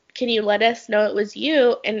you let us know it was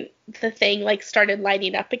you? And the thing like started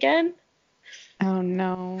lighting up again. Oh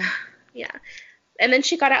no. Yeah. And then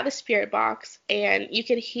she got out the spirit box, and you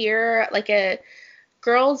could hear like a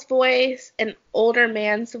girl's voice, an older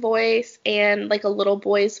man's voice, and like a little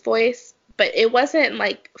boy's voice. But it wasn't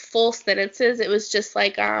like full sentences. It was just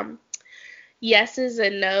like yeses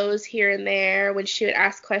and nos here and there when she would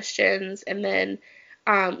ask questions. And then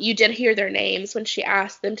you did hear their names when she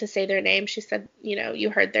asked them to say their names. She said, you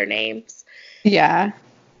heard their names. Yeah.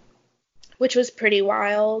 Which was pretty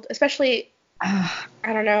wild, especially, I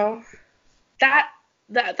don't know,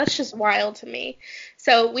 that's just wild to me.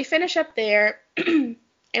 So we finish up there and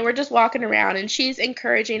we're just walking around, and she's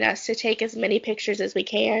encouraging us to take as many pictures as we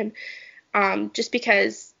can, just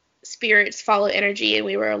because spirits follow energy, and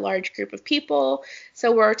we were a large group of people.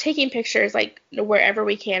 So we're taking pictures like wherever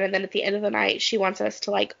we can, and then at the end of the night she wants us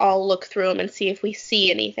to like all look through them and see if we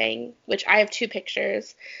see anything, which I have 2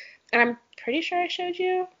 pictures, and I'm pretty sure I showed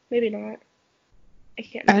you, maybe not. I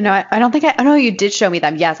can't remember. Oh no, I don't think I know you did show me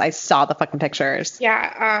them. Yes, I saw the fucking pictures.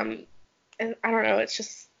 Yeah, and I don't know, it's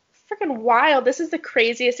just freaking wild. This is the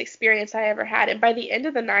craziest experience I ever had. And by the end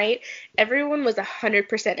of the night, everyone was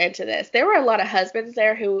 100% into this. There were a lot of husbands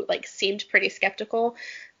there who like seemed pretty skeptical,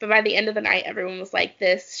 but by the end of the night, everyone was like,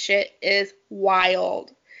 this shit is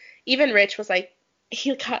wild. Even Rich was like,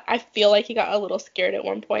 I feel like he got a little scared at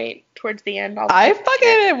one point towards the end. When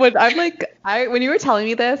you were telling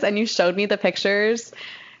me this and you showed me the pictures,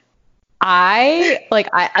 I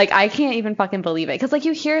can't even fucking believe it. Cause like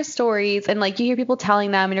you hear stories and like you hear people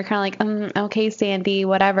telling them and you're kind of like, okay, Sandy,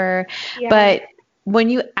 whatever. Yeah. But when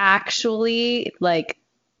you actually like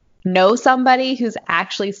know somebody who's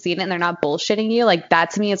actually seen it and they're not bullshitting you, like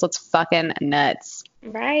that to me is what's fucking nuts.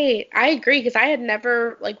 Right. I agree, because I had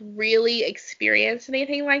never like really experienced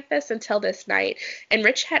anything like this until this night, and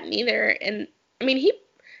Rich hadn't either. And I mean, he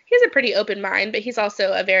has a pretty open mind, but he's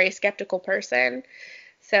also a very skeptical person.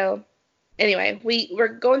 So anyway, we're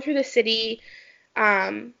going through the city.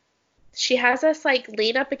 She has us like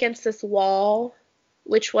lean up against this wall,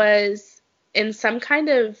 which was in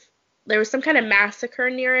there was some kind of massacre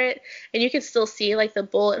near it, and you could still see like the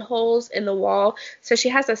bullet holes in the wall. So she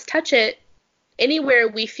has us touch it. Anywhere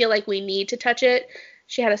we feel like we need to touch it,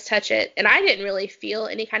 she had us touch it. And I didn't really feel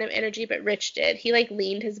any kind of energy, but Rich did. He like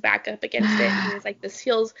leaned his back up against it, and he was like, this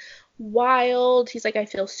feels wild. He's like, I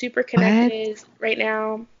feel super connected right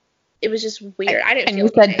now. It was just weird. I didn't feel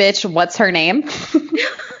anything. And you said, bitch, what's her name?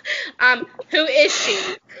 Who is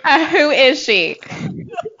she? Who is she?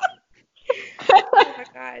 Oh my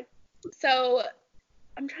God. So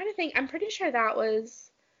I'm trying to think. I'm pretty sure that was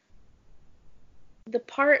the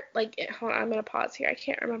part, like, hold on, I'm going to pause here. I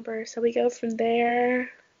can't remember. So we go from there.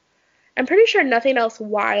 I'm pretty sure nothing else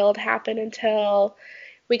wild happened until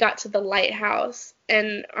we got to the lighthouse.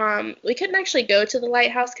 And we couldn't actually go to the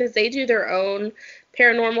lighthouse because they do their own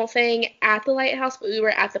paranormal thing at the lighthouse, but we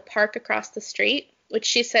were at the park across the street, which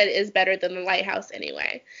she said is better than the lighthouse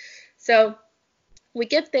anyway. So we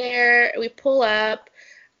get there, we pull up.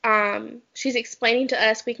 She's explaining to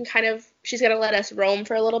us she's going to let us roam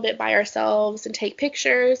for a little bit by ourselves and take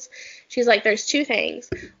pictures. She's like, there's two things.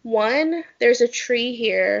 One, there's a tree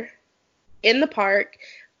here in the park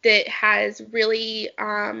that has really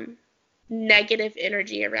negative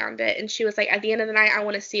energy around it. And she was like, at the end of the night, I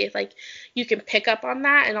want to see if like you can pick up on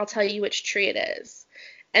that, and I'll tell you which tree it is.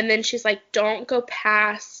 And then she's like, don't go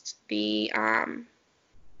past the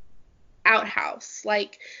outhouse.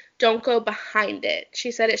 Like, don't go behind it.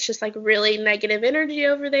 She said it's just like really negative energy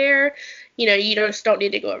over there. You know, you just don't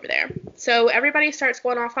need to go over there. So everybody starts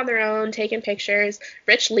going off on their own, taking pictures.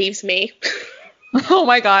 Rich leaves me. Oh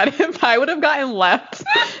my God. If I would have gotten left,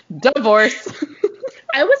 divorce.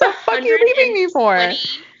 I was What the fuck are you leaving me for?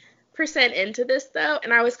 % into this though,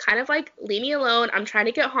 and I was kind of like, leave me alone. I'm trying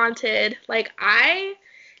to get haunted.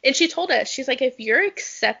 And she told us, she's like, if you're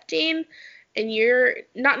accepting and you're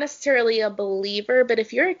not necessarily a believer, but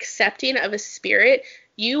if you're accepting of a spirit,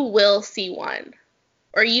 you will see one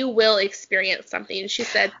or you will experience something. And she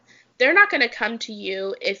said, they're not going to come to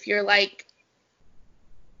you if you're like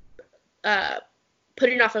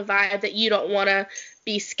putting off a vibe that you don't want to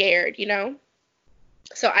be scared, you know?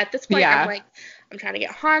 So at this point, I'm like, I'm trying to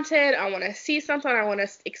get haunted. I want to see something. I want to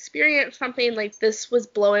experience something. Like, this was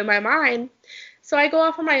blowing my mind. So I go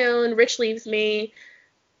off on my own. Rich leaves me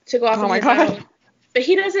to go off on his own. But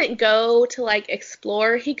he doesn't go to, like,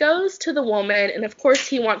 explore. He goes to the woman, and of course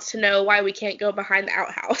he wants to know why we can't go behind the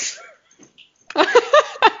outhouse.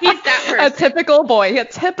 He's that person. A typical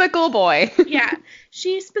boy. Yeah.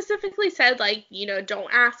 She specifically said, like, you know,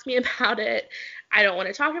 don't ask me about it. I don't want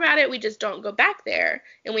to talk about it. We just don't go back there.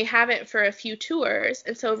 And we haven't for a few tours.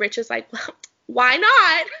 And so Rich is like, well, why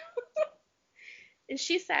not? And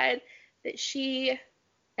she said that she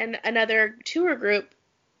and another tour group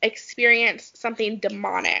experienced something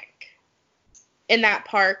demonic in that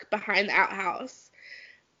park behind the outhouse.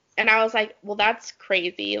 And I was like, well, that's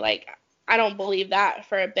crazy. Like, I don't believe that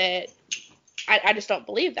for a bit. I just don't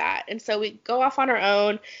believe that. And so we go off on our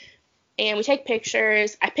own and we take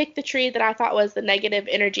pictures. I picked the tree that I thought was the negative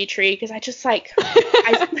energy tree because I just like...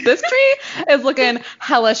 This tree is looking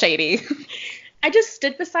hella shady. I just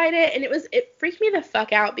stood beside it, and it freaked me the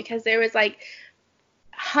fuck out because there was like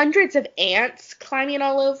hundreds of ants climbing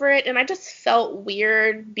all over it, and I just felt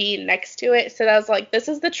weird being next to it. So I was like, this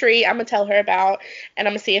is the tree I'm going to tell her about, and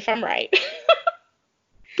I'm going to see if I'm right.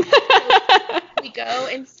 We go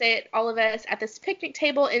and sit, all of us, at this picnic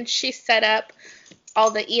table, and she set up all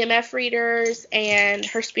the EMF readers and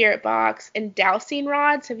her spirit box and dowsing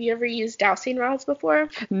rods. Have you ever used dowsing rods before?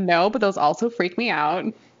 No, but those also freak me out.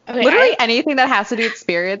 Okay, literally anything that has to do with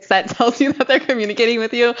spirits that tells you that they're communicating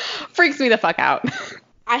with you freaks me the fuck out.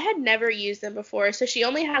 I had never used them before, so she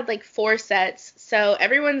only had like 4 sets, so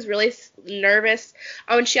everyone's really nervous.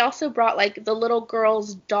 Oh, and she also brought like the little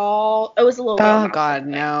girl's doll. It was a little girl. Oh God,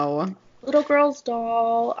 no. Little girl's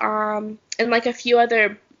doll, and like a few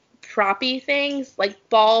other proppy things, like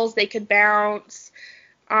balls they could bounce.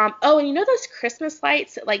 Oh, and you know those Christmas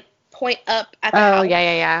lights that like point up at the house? Oh,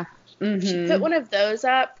 yeah. Mm-hmm. She put one of those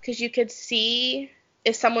up because you could see,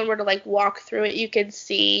 if someone were to like walk through it, you could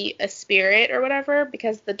see a spirit or whatever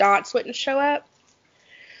because the dots wouldn't show up.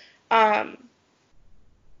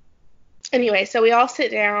 Anyway, so we all sit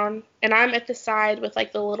down, and I'm at the side with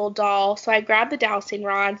like the little doll. So I grab the dowsing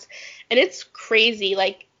rods, and it's crazy.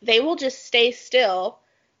 Like, they will just stay still.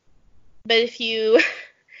 But if you...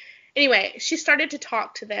 Anyway, she started to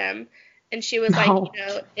talk to them, and she was like, you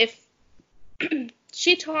know, if...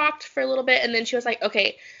 She talked for a little bit, and then she was like,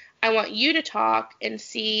 okay, I want you to talk and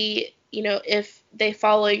see, you know, if they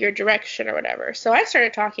follow your direction or whatever. So I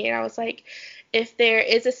started talking, and I was like, if there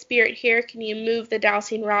is a spirit here, can you move the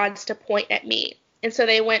dowsing rods to point at me? And so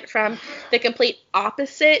they went from the complete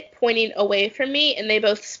opposite, pointing away from me, and they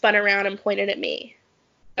both spun around and pointed at me.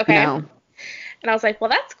 Okay? No. And I was like, well,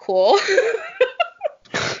 that's cool.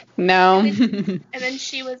 No. And then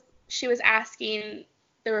she was asking,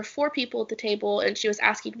 there were 4 people at the table, and she was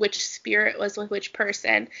asking which spirit was with which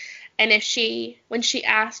person. And when she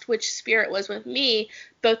asked which spirit was with me,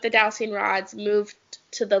 both the dowsing rods moved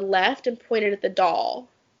to the left and pointed at the doll.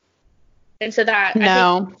 And so that,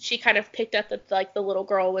 I think she kind of picked up that like the little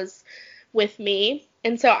girl was with me.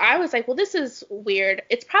 And so I was like, well, this is weird.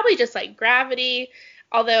 It's probably just like gravity,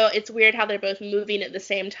 although it's weird how they're both moving at the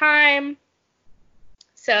same time.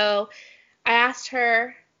 So I asked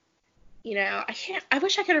her, I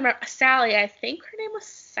wish I could remember. Sally, I think her name was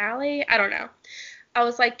Sally. I don't know. I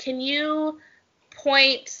was like, can you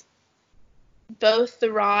point both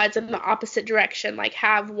the rods in the opposite direction, like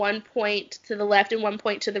have one point to the left and one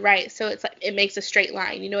point to the right, so it's like it makes a straight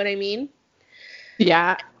line, you know what I mean?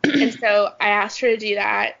 Yeah. And so I asked her to do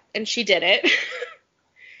that, and she did it.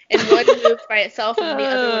 And one moved by itself, and then the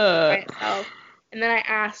other one moved by itself. And then I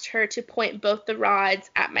asked her to point both the rods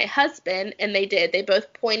at my husband, and they did. They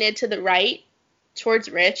both pointed to the right towards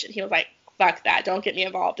Rich, and he was like, fuck that, don't get me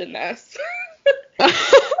involved in this.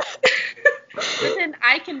 But then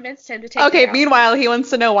I convinced him to take Okay, me out. meanwhile, he wants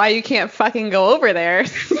to know why you can't fucking go over there.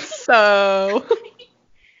 So.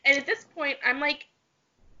 And at this point, I'm like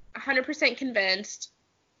 100% convinced.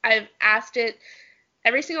 I've asked it.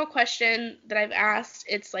 Every single question that I've asked,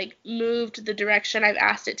 it's like moved the direction I've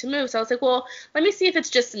asked it to move. So I was like, well, let me see if it's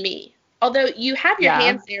just me. Although you have your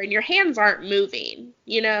hands there and your hands aren't moving,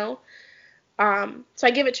 you know? So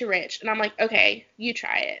I give it to Rich and I'm like, okay, you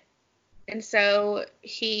try it. And so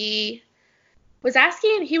he was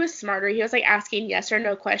smarter. He was like asking yes or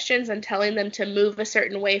no questions and telling them to move a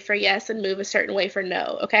certain way for yes and move a certain way for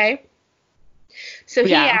no, okay? So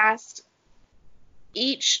he asked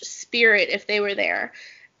each spirit if they were there,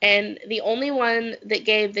 and the only one that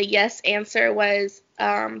gave the yes answer was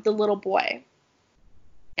the little boy.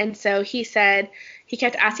 And so he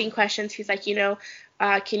kept asking questions. He's like,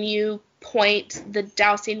 can you point the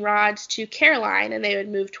dowsing rods to Caroline? And they would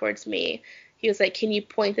move towards me. He was like, can you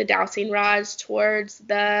point the dowsing rods towards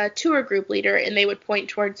the tour group leader? And they would point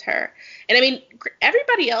towards her. And I mean,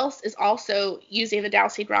 everybody else is also using the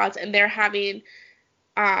dowsing rods, and they're having,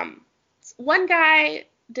 one guy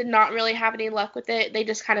did not really have any luck with it. They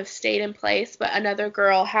just kind of stayed in place, but another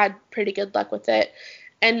girl had pretty good luck with it.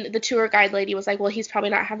 And the tour guide lady was like, well, he's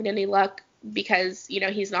probably not having any luck because,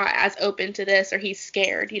 he's not as open to this, or he's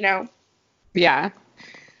scared, Yeah.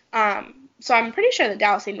 So I'm pretty sure the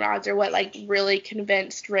dowsing rods are what like really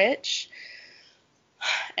convinced Rich.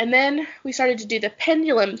 And then we started to do the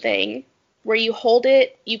pendulum thing where you hold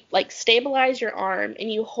it, you like stabilize your arm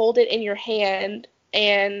and you hold it in your hand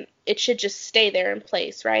and it should just stay there in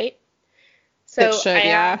place, right? So it should,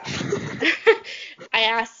 I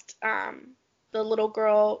asked the little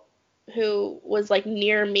girl who was like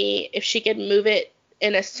near me if she could move it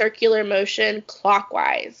in a circular motion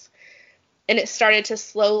clockwise. And it started to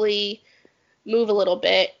slowly move a little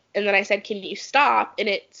bit. And then I said, can you stop? And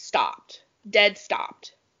it stopped. Dead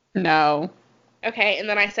stopped. No. Okay. And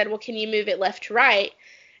then I said, well, can you move it left to right?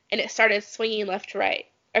 And it started swinging left to right.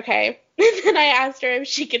 Okay. And then I asked her if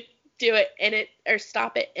she could do it or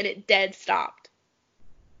stop it. And it dead stopped.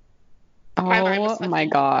 Oh my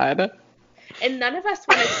God. And none of us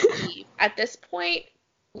wanted to leave. At this point,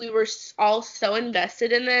 we were all so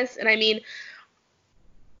invested in this. And I mean,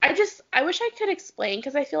 I wish I could explain,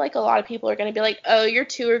 because I feel like a lot of people are going to be like, oh, your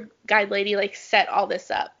tour guide lady like set all this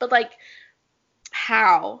up. But like,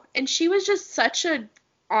 how? And she was just such a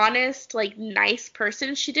honest, like nice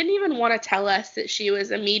person. She didn't even want to tell us that she was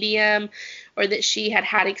a medium or that she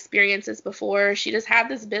had experiences before. She just had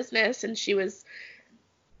this business and she was,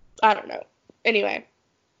 I don't know. Anyway,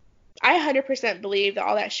 I 100% believe that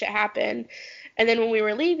all that shit happened. And then when we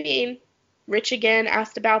were leaving, Rich again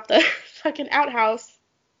asked about the fucking outhouse,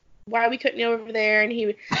 why we couldn't go over there, and he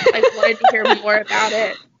like wanted to hear more about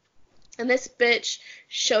it. And this bitch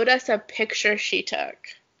showed us a picture she took.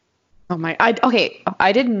 Oh my! I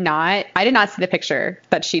did not see the picture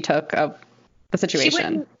that she took of the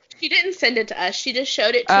situation. She didn't send it to us. She just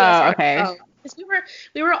showed it to us. Oh, okay. Because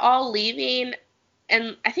we were all leaving,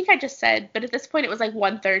 and I think I just said, but at this point it was like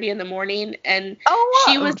 1:30 in the morning, and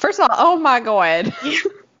she was. First of all, oh my God.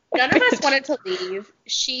 None of us wanted to leave.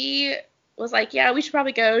 She was like, yeah, we should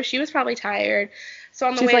probably go. She was probably tired. So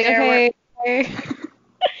on the way there, okay.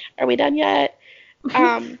 Are we done yet?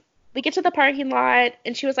 We get to the parking lot,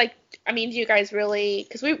 and she was like, I mean, do you guys really,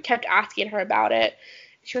 because we kept asking her about it.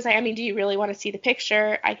 She was like, I mean, do you really want to see the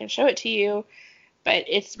picture? I can show it to you, but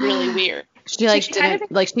it's really weird. She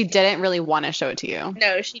didn't really want to show it to you.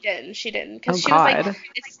 No, she didn't. Because she was like,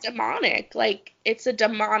 it's demonic. Like, it's a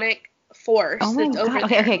demonic force. Oh my God.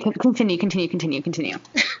 Okay. Continue.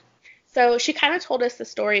 So she kind of told us the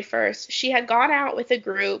story first. She had gone out with a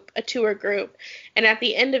tour group, and at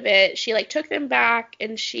the end of it, she like took them back,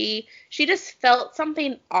 and she just felt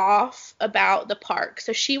something off about the park.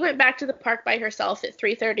 So she went back to the park by herself at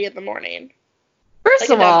 3:30 in the morning. First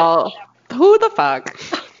of all, who the fuck?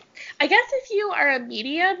 I guess if you are a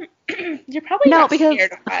medium, you're probably not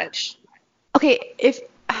scared much. Okay,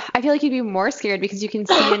 I feel like you'd be more scared because you can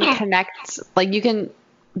see and connect, like you can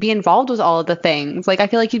be involved with all of the things. Like, I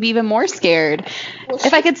feel like you'd be even more scared. Well,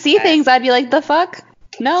 If I could see things, I'd be like, the fuck?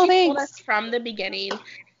 No, she told thanks. us from the beginning,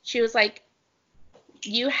 she was like,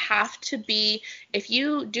 you have to be, if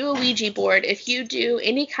you do a Ouija board, if you do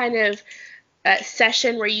any kind of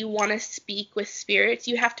session where you want to speak with spirits,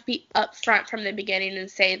 you have to be upfront from the beginning and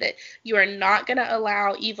say that you are not going to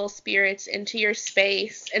allow evil spirits into your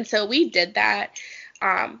space. And so we did that.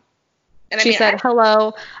 And She said,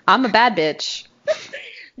 hello, I'm a bad bitch.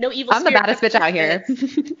 No evil I'm the baddest bitch out here.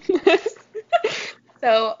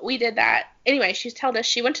 So we did that. Anyway, she's told us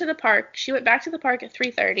she went to the park. She went back to the park at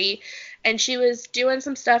 3:30, and she was doing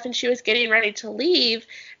some stuff, and she was getting ready to leave,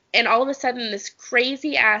 and all of a sudden this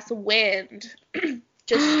crazy ass wind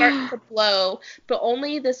just starts to blow, but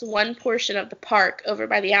only this one portion of the park over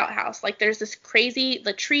by the outhouse. Like, there's this crazy,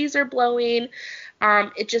 the trees are blowing.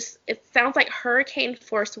 It sounds like hurricane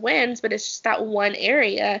force winds, but it's just that one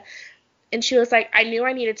area. And she was like, I knew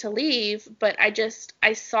I needed to leave, but I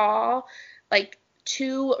saw like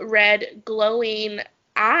 2 red glowing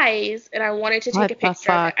eyes, and I wanted to take a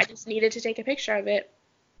picture of it. I just needed to take a picture of it.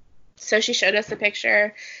 So she showed us the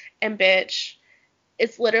picture, and bitch,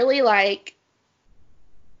 it's literally like,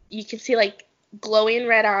 you can see like glowing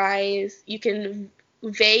red eyes. You can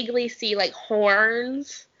vaguely see like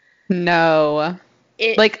horns. No.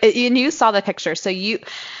 And you saw the picture, so you,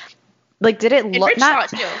 like, did it look, not,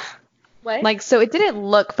 too. What? Like, so it didn't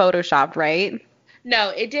look photoshopped, right? No,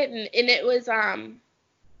 it didn't. And it was,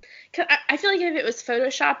 'cause I feel like if it was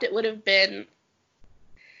photoshopped, it would have been,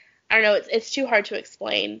 I don't know, it's too hard to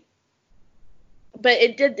explain. But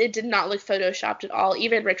it did not look photoshopped at all.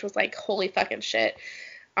 Even Rich was like, holy fucking shit.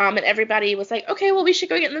 And everybody was like, okay, well, we should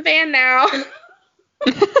go get in the van now.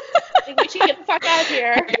 Like, we should get the fuck out of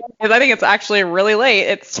here. I think it's actually really late.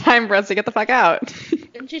 It's time for us to get the fuck out.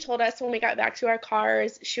 And she told us when we got back to our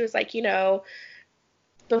cars, she was like,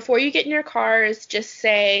 before you get in your cars, just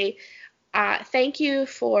say, thank you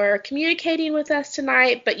for communicating with us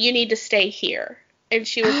tonight, but you need to stay here. And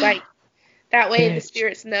she was like, that way the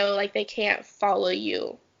spirits know, like, they can't follow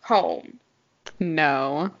you home.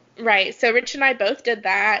 No. Right. So Rich and I both did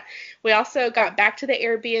that. We also got back to the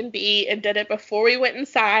Airbnb and did it before we went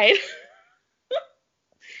inside.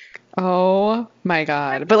 Oh my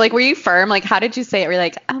God. But like, were you firm? Like, how did you say it? Were you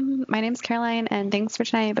like, my name's Caroline and thanks for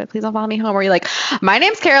tonight, but please don't follow me home? Or were you like, my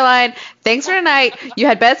name's Caroline, thanks for tonight, you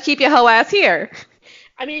had best keep your hoe ass here?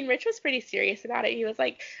 I mean, Rich was pretty serious about it. He was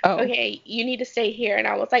like, okay, you need to stay here. And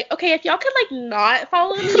I was like, okay, if y'all could like not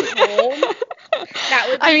follow me home, that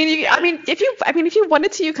would be if you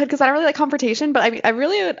wanted to, you could, because I don't really like confrontation, but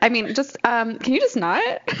can you just not?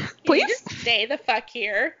 Please? You just stay the fuck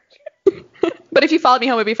here. But if you followed me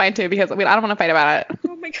home, it'd be fine too, because I don't want to fight about it.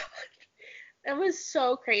 Oh my God. That was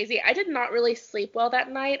so crazy. I did not really sleep well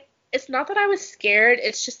that night. It's not that I was scared.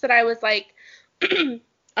 It's just that I was like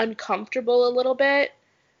uncomfortable a little bit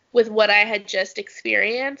with what I had just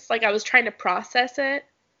experienced. Like, I was trying to process it.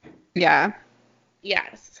 Yeah. Yeah.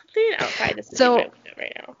 Something outside this window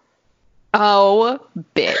right now. Oh,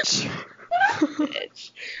 bitch.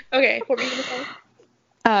 Bitch. Okay, what were you going to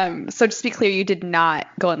say? So just to be clear, you did not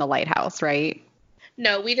go in the lighthouse, right?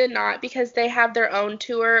 No, we did not, because they have their own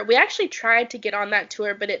tour. We actually tried to get on that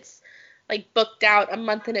tour, but it's like booked out a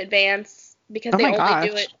month in advance because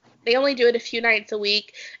they only do it a few nights a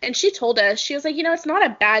week. And she told us, she was like, it's not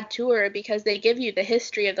a bad tour because they give you the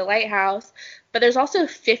history of the lighthouse, but there's also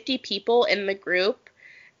 50 people in the group,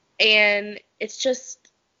 and it's just,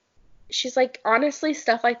 she's like, honestly,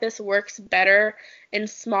 stuff like this works better in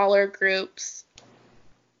smaller groups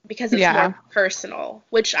because it's more personal,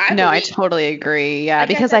 which I believe. I totally agree. Yeah,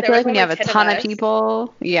 because I feel like when you have a ton of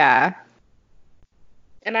people, yeah.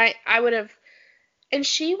 And I would have, and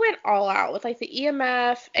she went all out with like the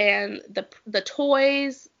EMF and the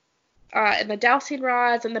toys, and the dowsing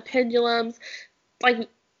rods and the pendulums. Like,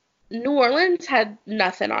 New Orleans had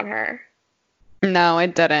nothing on her. No,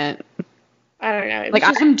 it didn't. I don't know. Like,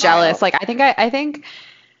 I'm jealous. Like, I think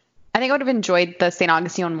I would have enjoyed the St.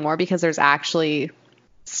 Augustine one more because there's actually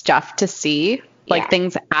stuff to see. Like,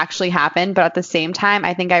 things actually happen. But at the same time,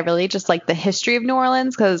 I think I really just like the history of New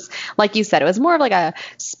Orleans because, like you said, it was more of like a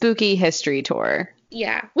spooky history tour.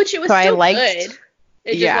 Yeah, which it was still good.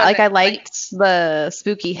 I liked the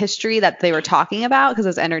spooky history that they were talking about because it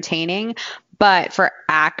was entertaining. But for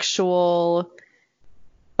actual,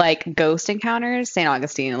 like, ghost encounters, St.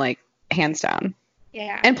 Augustine, like, hands down.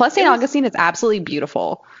 Yeah. And plus, St. Augustine is absolutely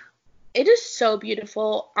beautiful. It is so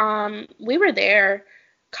beautiful. We were there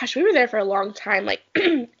for a long time, like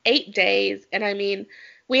 8 days. And I mean,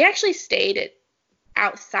 we actually stayed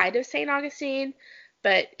outside of St. Augustine,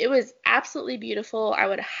 but it was absolutely beautiful. I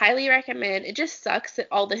would highly recommend. It just sucks that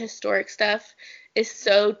all the historic stuff is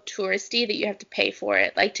so touristy that you have to pay for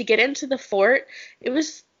it. Like to get into the fort, it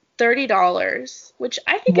was $30, which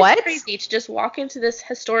I think is What? crazy to just walk into this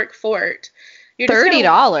historic fort. You're just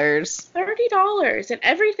 $30? $30 and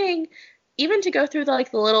everything, even to go through the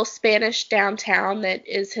little Spanish downtown that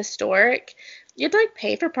is historic, you had to like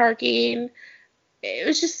pay for parking. It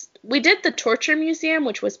was just, we did the torture museum,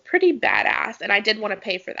 which was pretty badass, and I did want to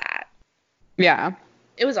pay for that. Yeah.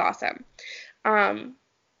 It was awesome.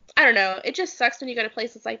 I don't know. It just sucks when you go to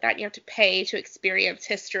places like that and you have to pay to experience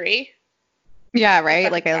history. Yeah,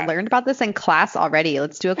 right? Like I learned about this in class already.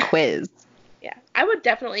 Let's do a quiz. Yeah, I would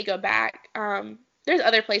definitely go back. There's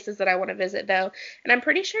other places that I want to visit though, and I'm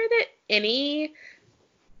pretty sure that any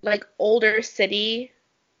like older city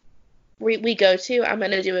we go to, I'm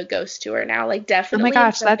gonna do a ghost tour now. Like Oh definitely. my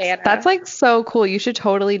gosh, in Savannah. that's like so cool. You should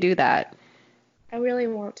totally do that. I really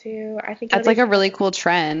want to. I think That's like a really cool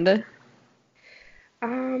trend.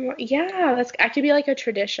 Yeah, that could be like a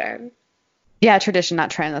tradition. Yeah, tradition,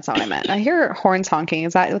 not trend. That's not what I meant. I hear horns honking.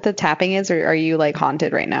 Is that what the tapping is, or are you like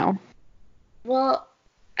haunted right now? Well,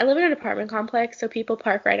 I live in an apartment complex, so people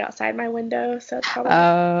park right outside my window, so it's probably.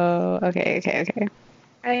 Oh, okay.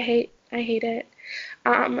 I hate it.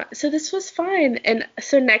 So this was fun, and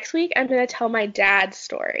so next week I'm gonna tell my dad's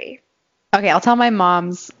story. Okay, I'll tell my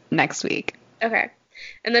mom's next week. Okay,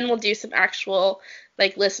 and then we'll do some actual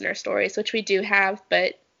like listener stories, which we do have,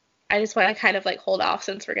 but I just want to kind of like hold off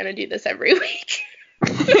since we're gonna do this every week.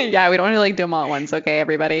 Yeah, we don't want to like do them all at once, okay,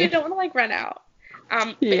 everybody? We don't want to like run out.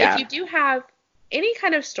 But Yeah. if you do have any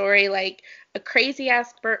kind of story, like a crazy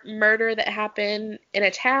ass murder that happened in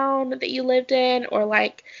a town that you lived in, or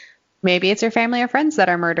like Maybe it's your family or friends that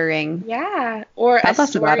are murdering. yeah, or a Tell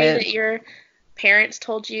us about story it. that your parents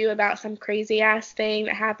told you about some crazy ass thing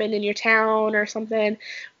that happened in your town or something.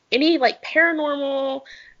 Any like paranormal,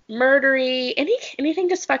 murdery, anything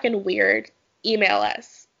just fucking weird. Email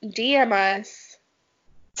us, DM us,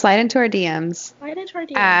 Slide into our DMs slide into our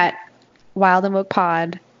DM. at Wild and Woke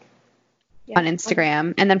Pod Yeah. on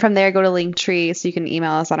Instagram. And then from there, go to Linktree so you can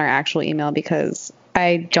email us on our actual email because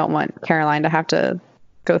I don't want Caroline to have to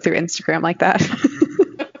go through Instagram like that.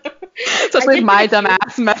 Especially with my dumb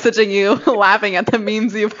ass messaging you, laughing at the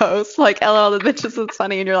memes you post. Like, LOL, the bitches is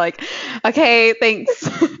funny. And you're like, okay, thanks.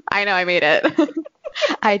 I know I made it.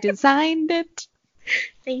 I designed it.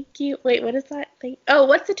 Thank you. Wait, what is that thing? Oh,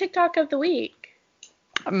 what's the TikTok of the week?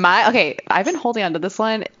 Okay, I've been holding on to this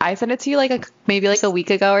one. I sent it to you maybe a week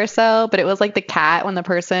ago or so, but it was like the cat when the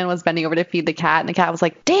person was bending over to feed the cat, and the cat was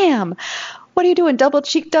like, "Damn, what are you doing, double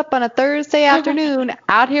cheeked up on a Thursday afternoon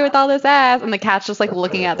out here with all this ass?" And the cat's just like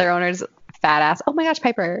looking at their owner's fat ass. Oh my gosh,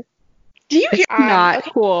 Piper, Do you hear? not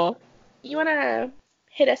Okay. cool. You wanna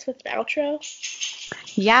hit us with an outro?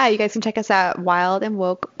 Yeah, you guys can check us out, Wild and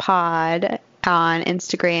Woke Pod on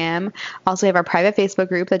Instagram. Also, we have our private Facebook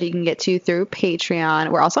group that you can get to through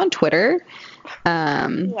Patreon. We're also on Twitter,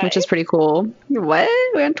 which is pretty cool. What?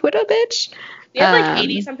 We're on Twitter, bitch? You have like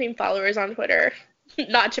 80 something followers on Twitter.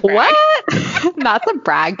 Not to brag. What? Not to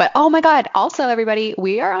brag, but oh my God. Also, everybody,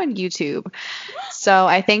 we are on YouTube. So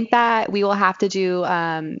I think that we will have to do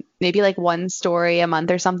maybe like one story a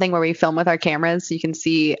month or something where we film with our cameras so you can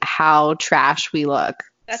see how trash we look.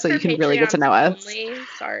 That's so you can really get to know us. Only.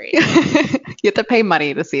 Sorry. You have to pay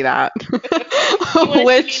money to see that.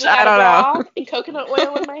 Which I don't know. And coconut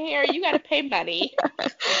oil in my hair. You gotta pay money.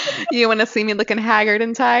 You want to see me looking haggard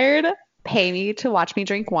and tired? Pay me to watch me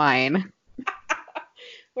drink wine.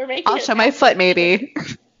 We're making. I'll show my foot maybe.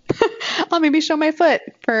 I'll maybe show my foot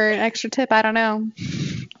for an extra tip. I don't know.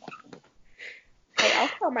 Hey, I'll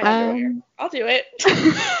sell my underwear. I'll do it.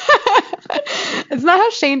 Isn't that how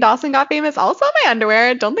Shane Dawson got famous? I'll sell my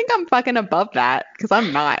underwear. Don't think I'm fucking above that because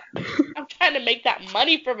I'm not. I'm trying to make that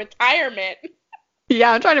money for retirement.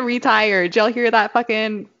 Yeah, I'm trying to retire. Did y'all hear that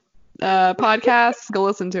fucking podcast? Go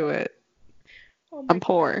listen to it. Oh I'm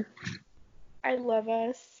poor. I love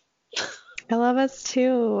us. I love us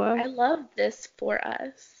too. I love this for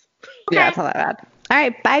us. Yeah, it's not that bad. All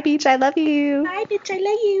right, bye, Beach. I love you. Bye, bitch. I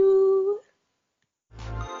love you.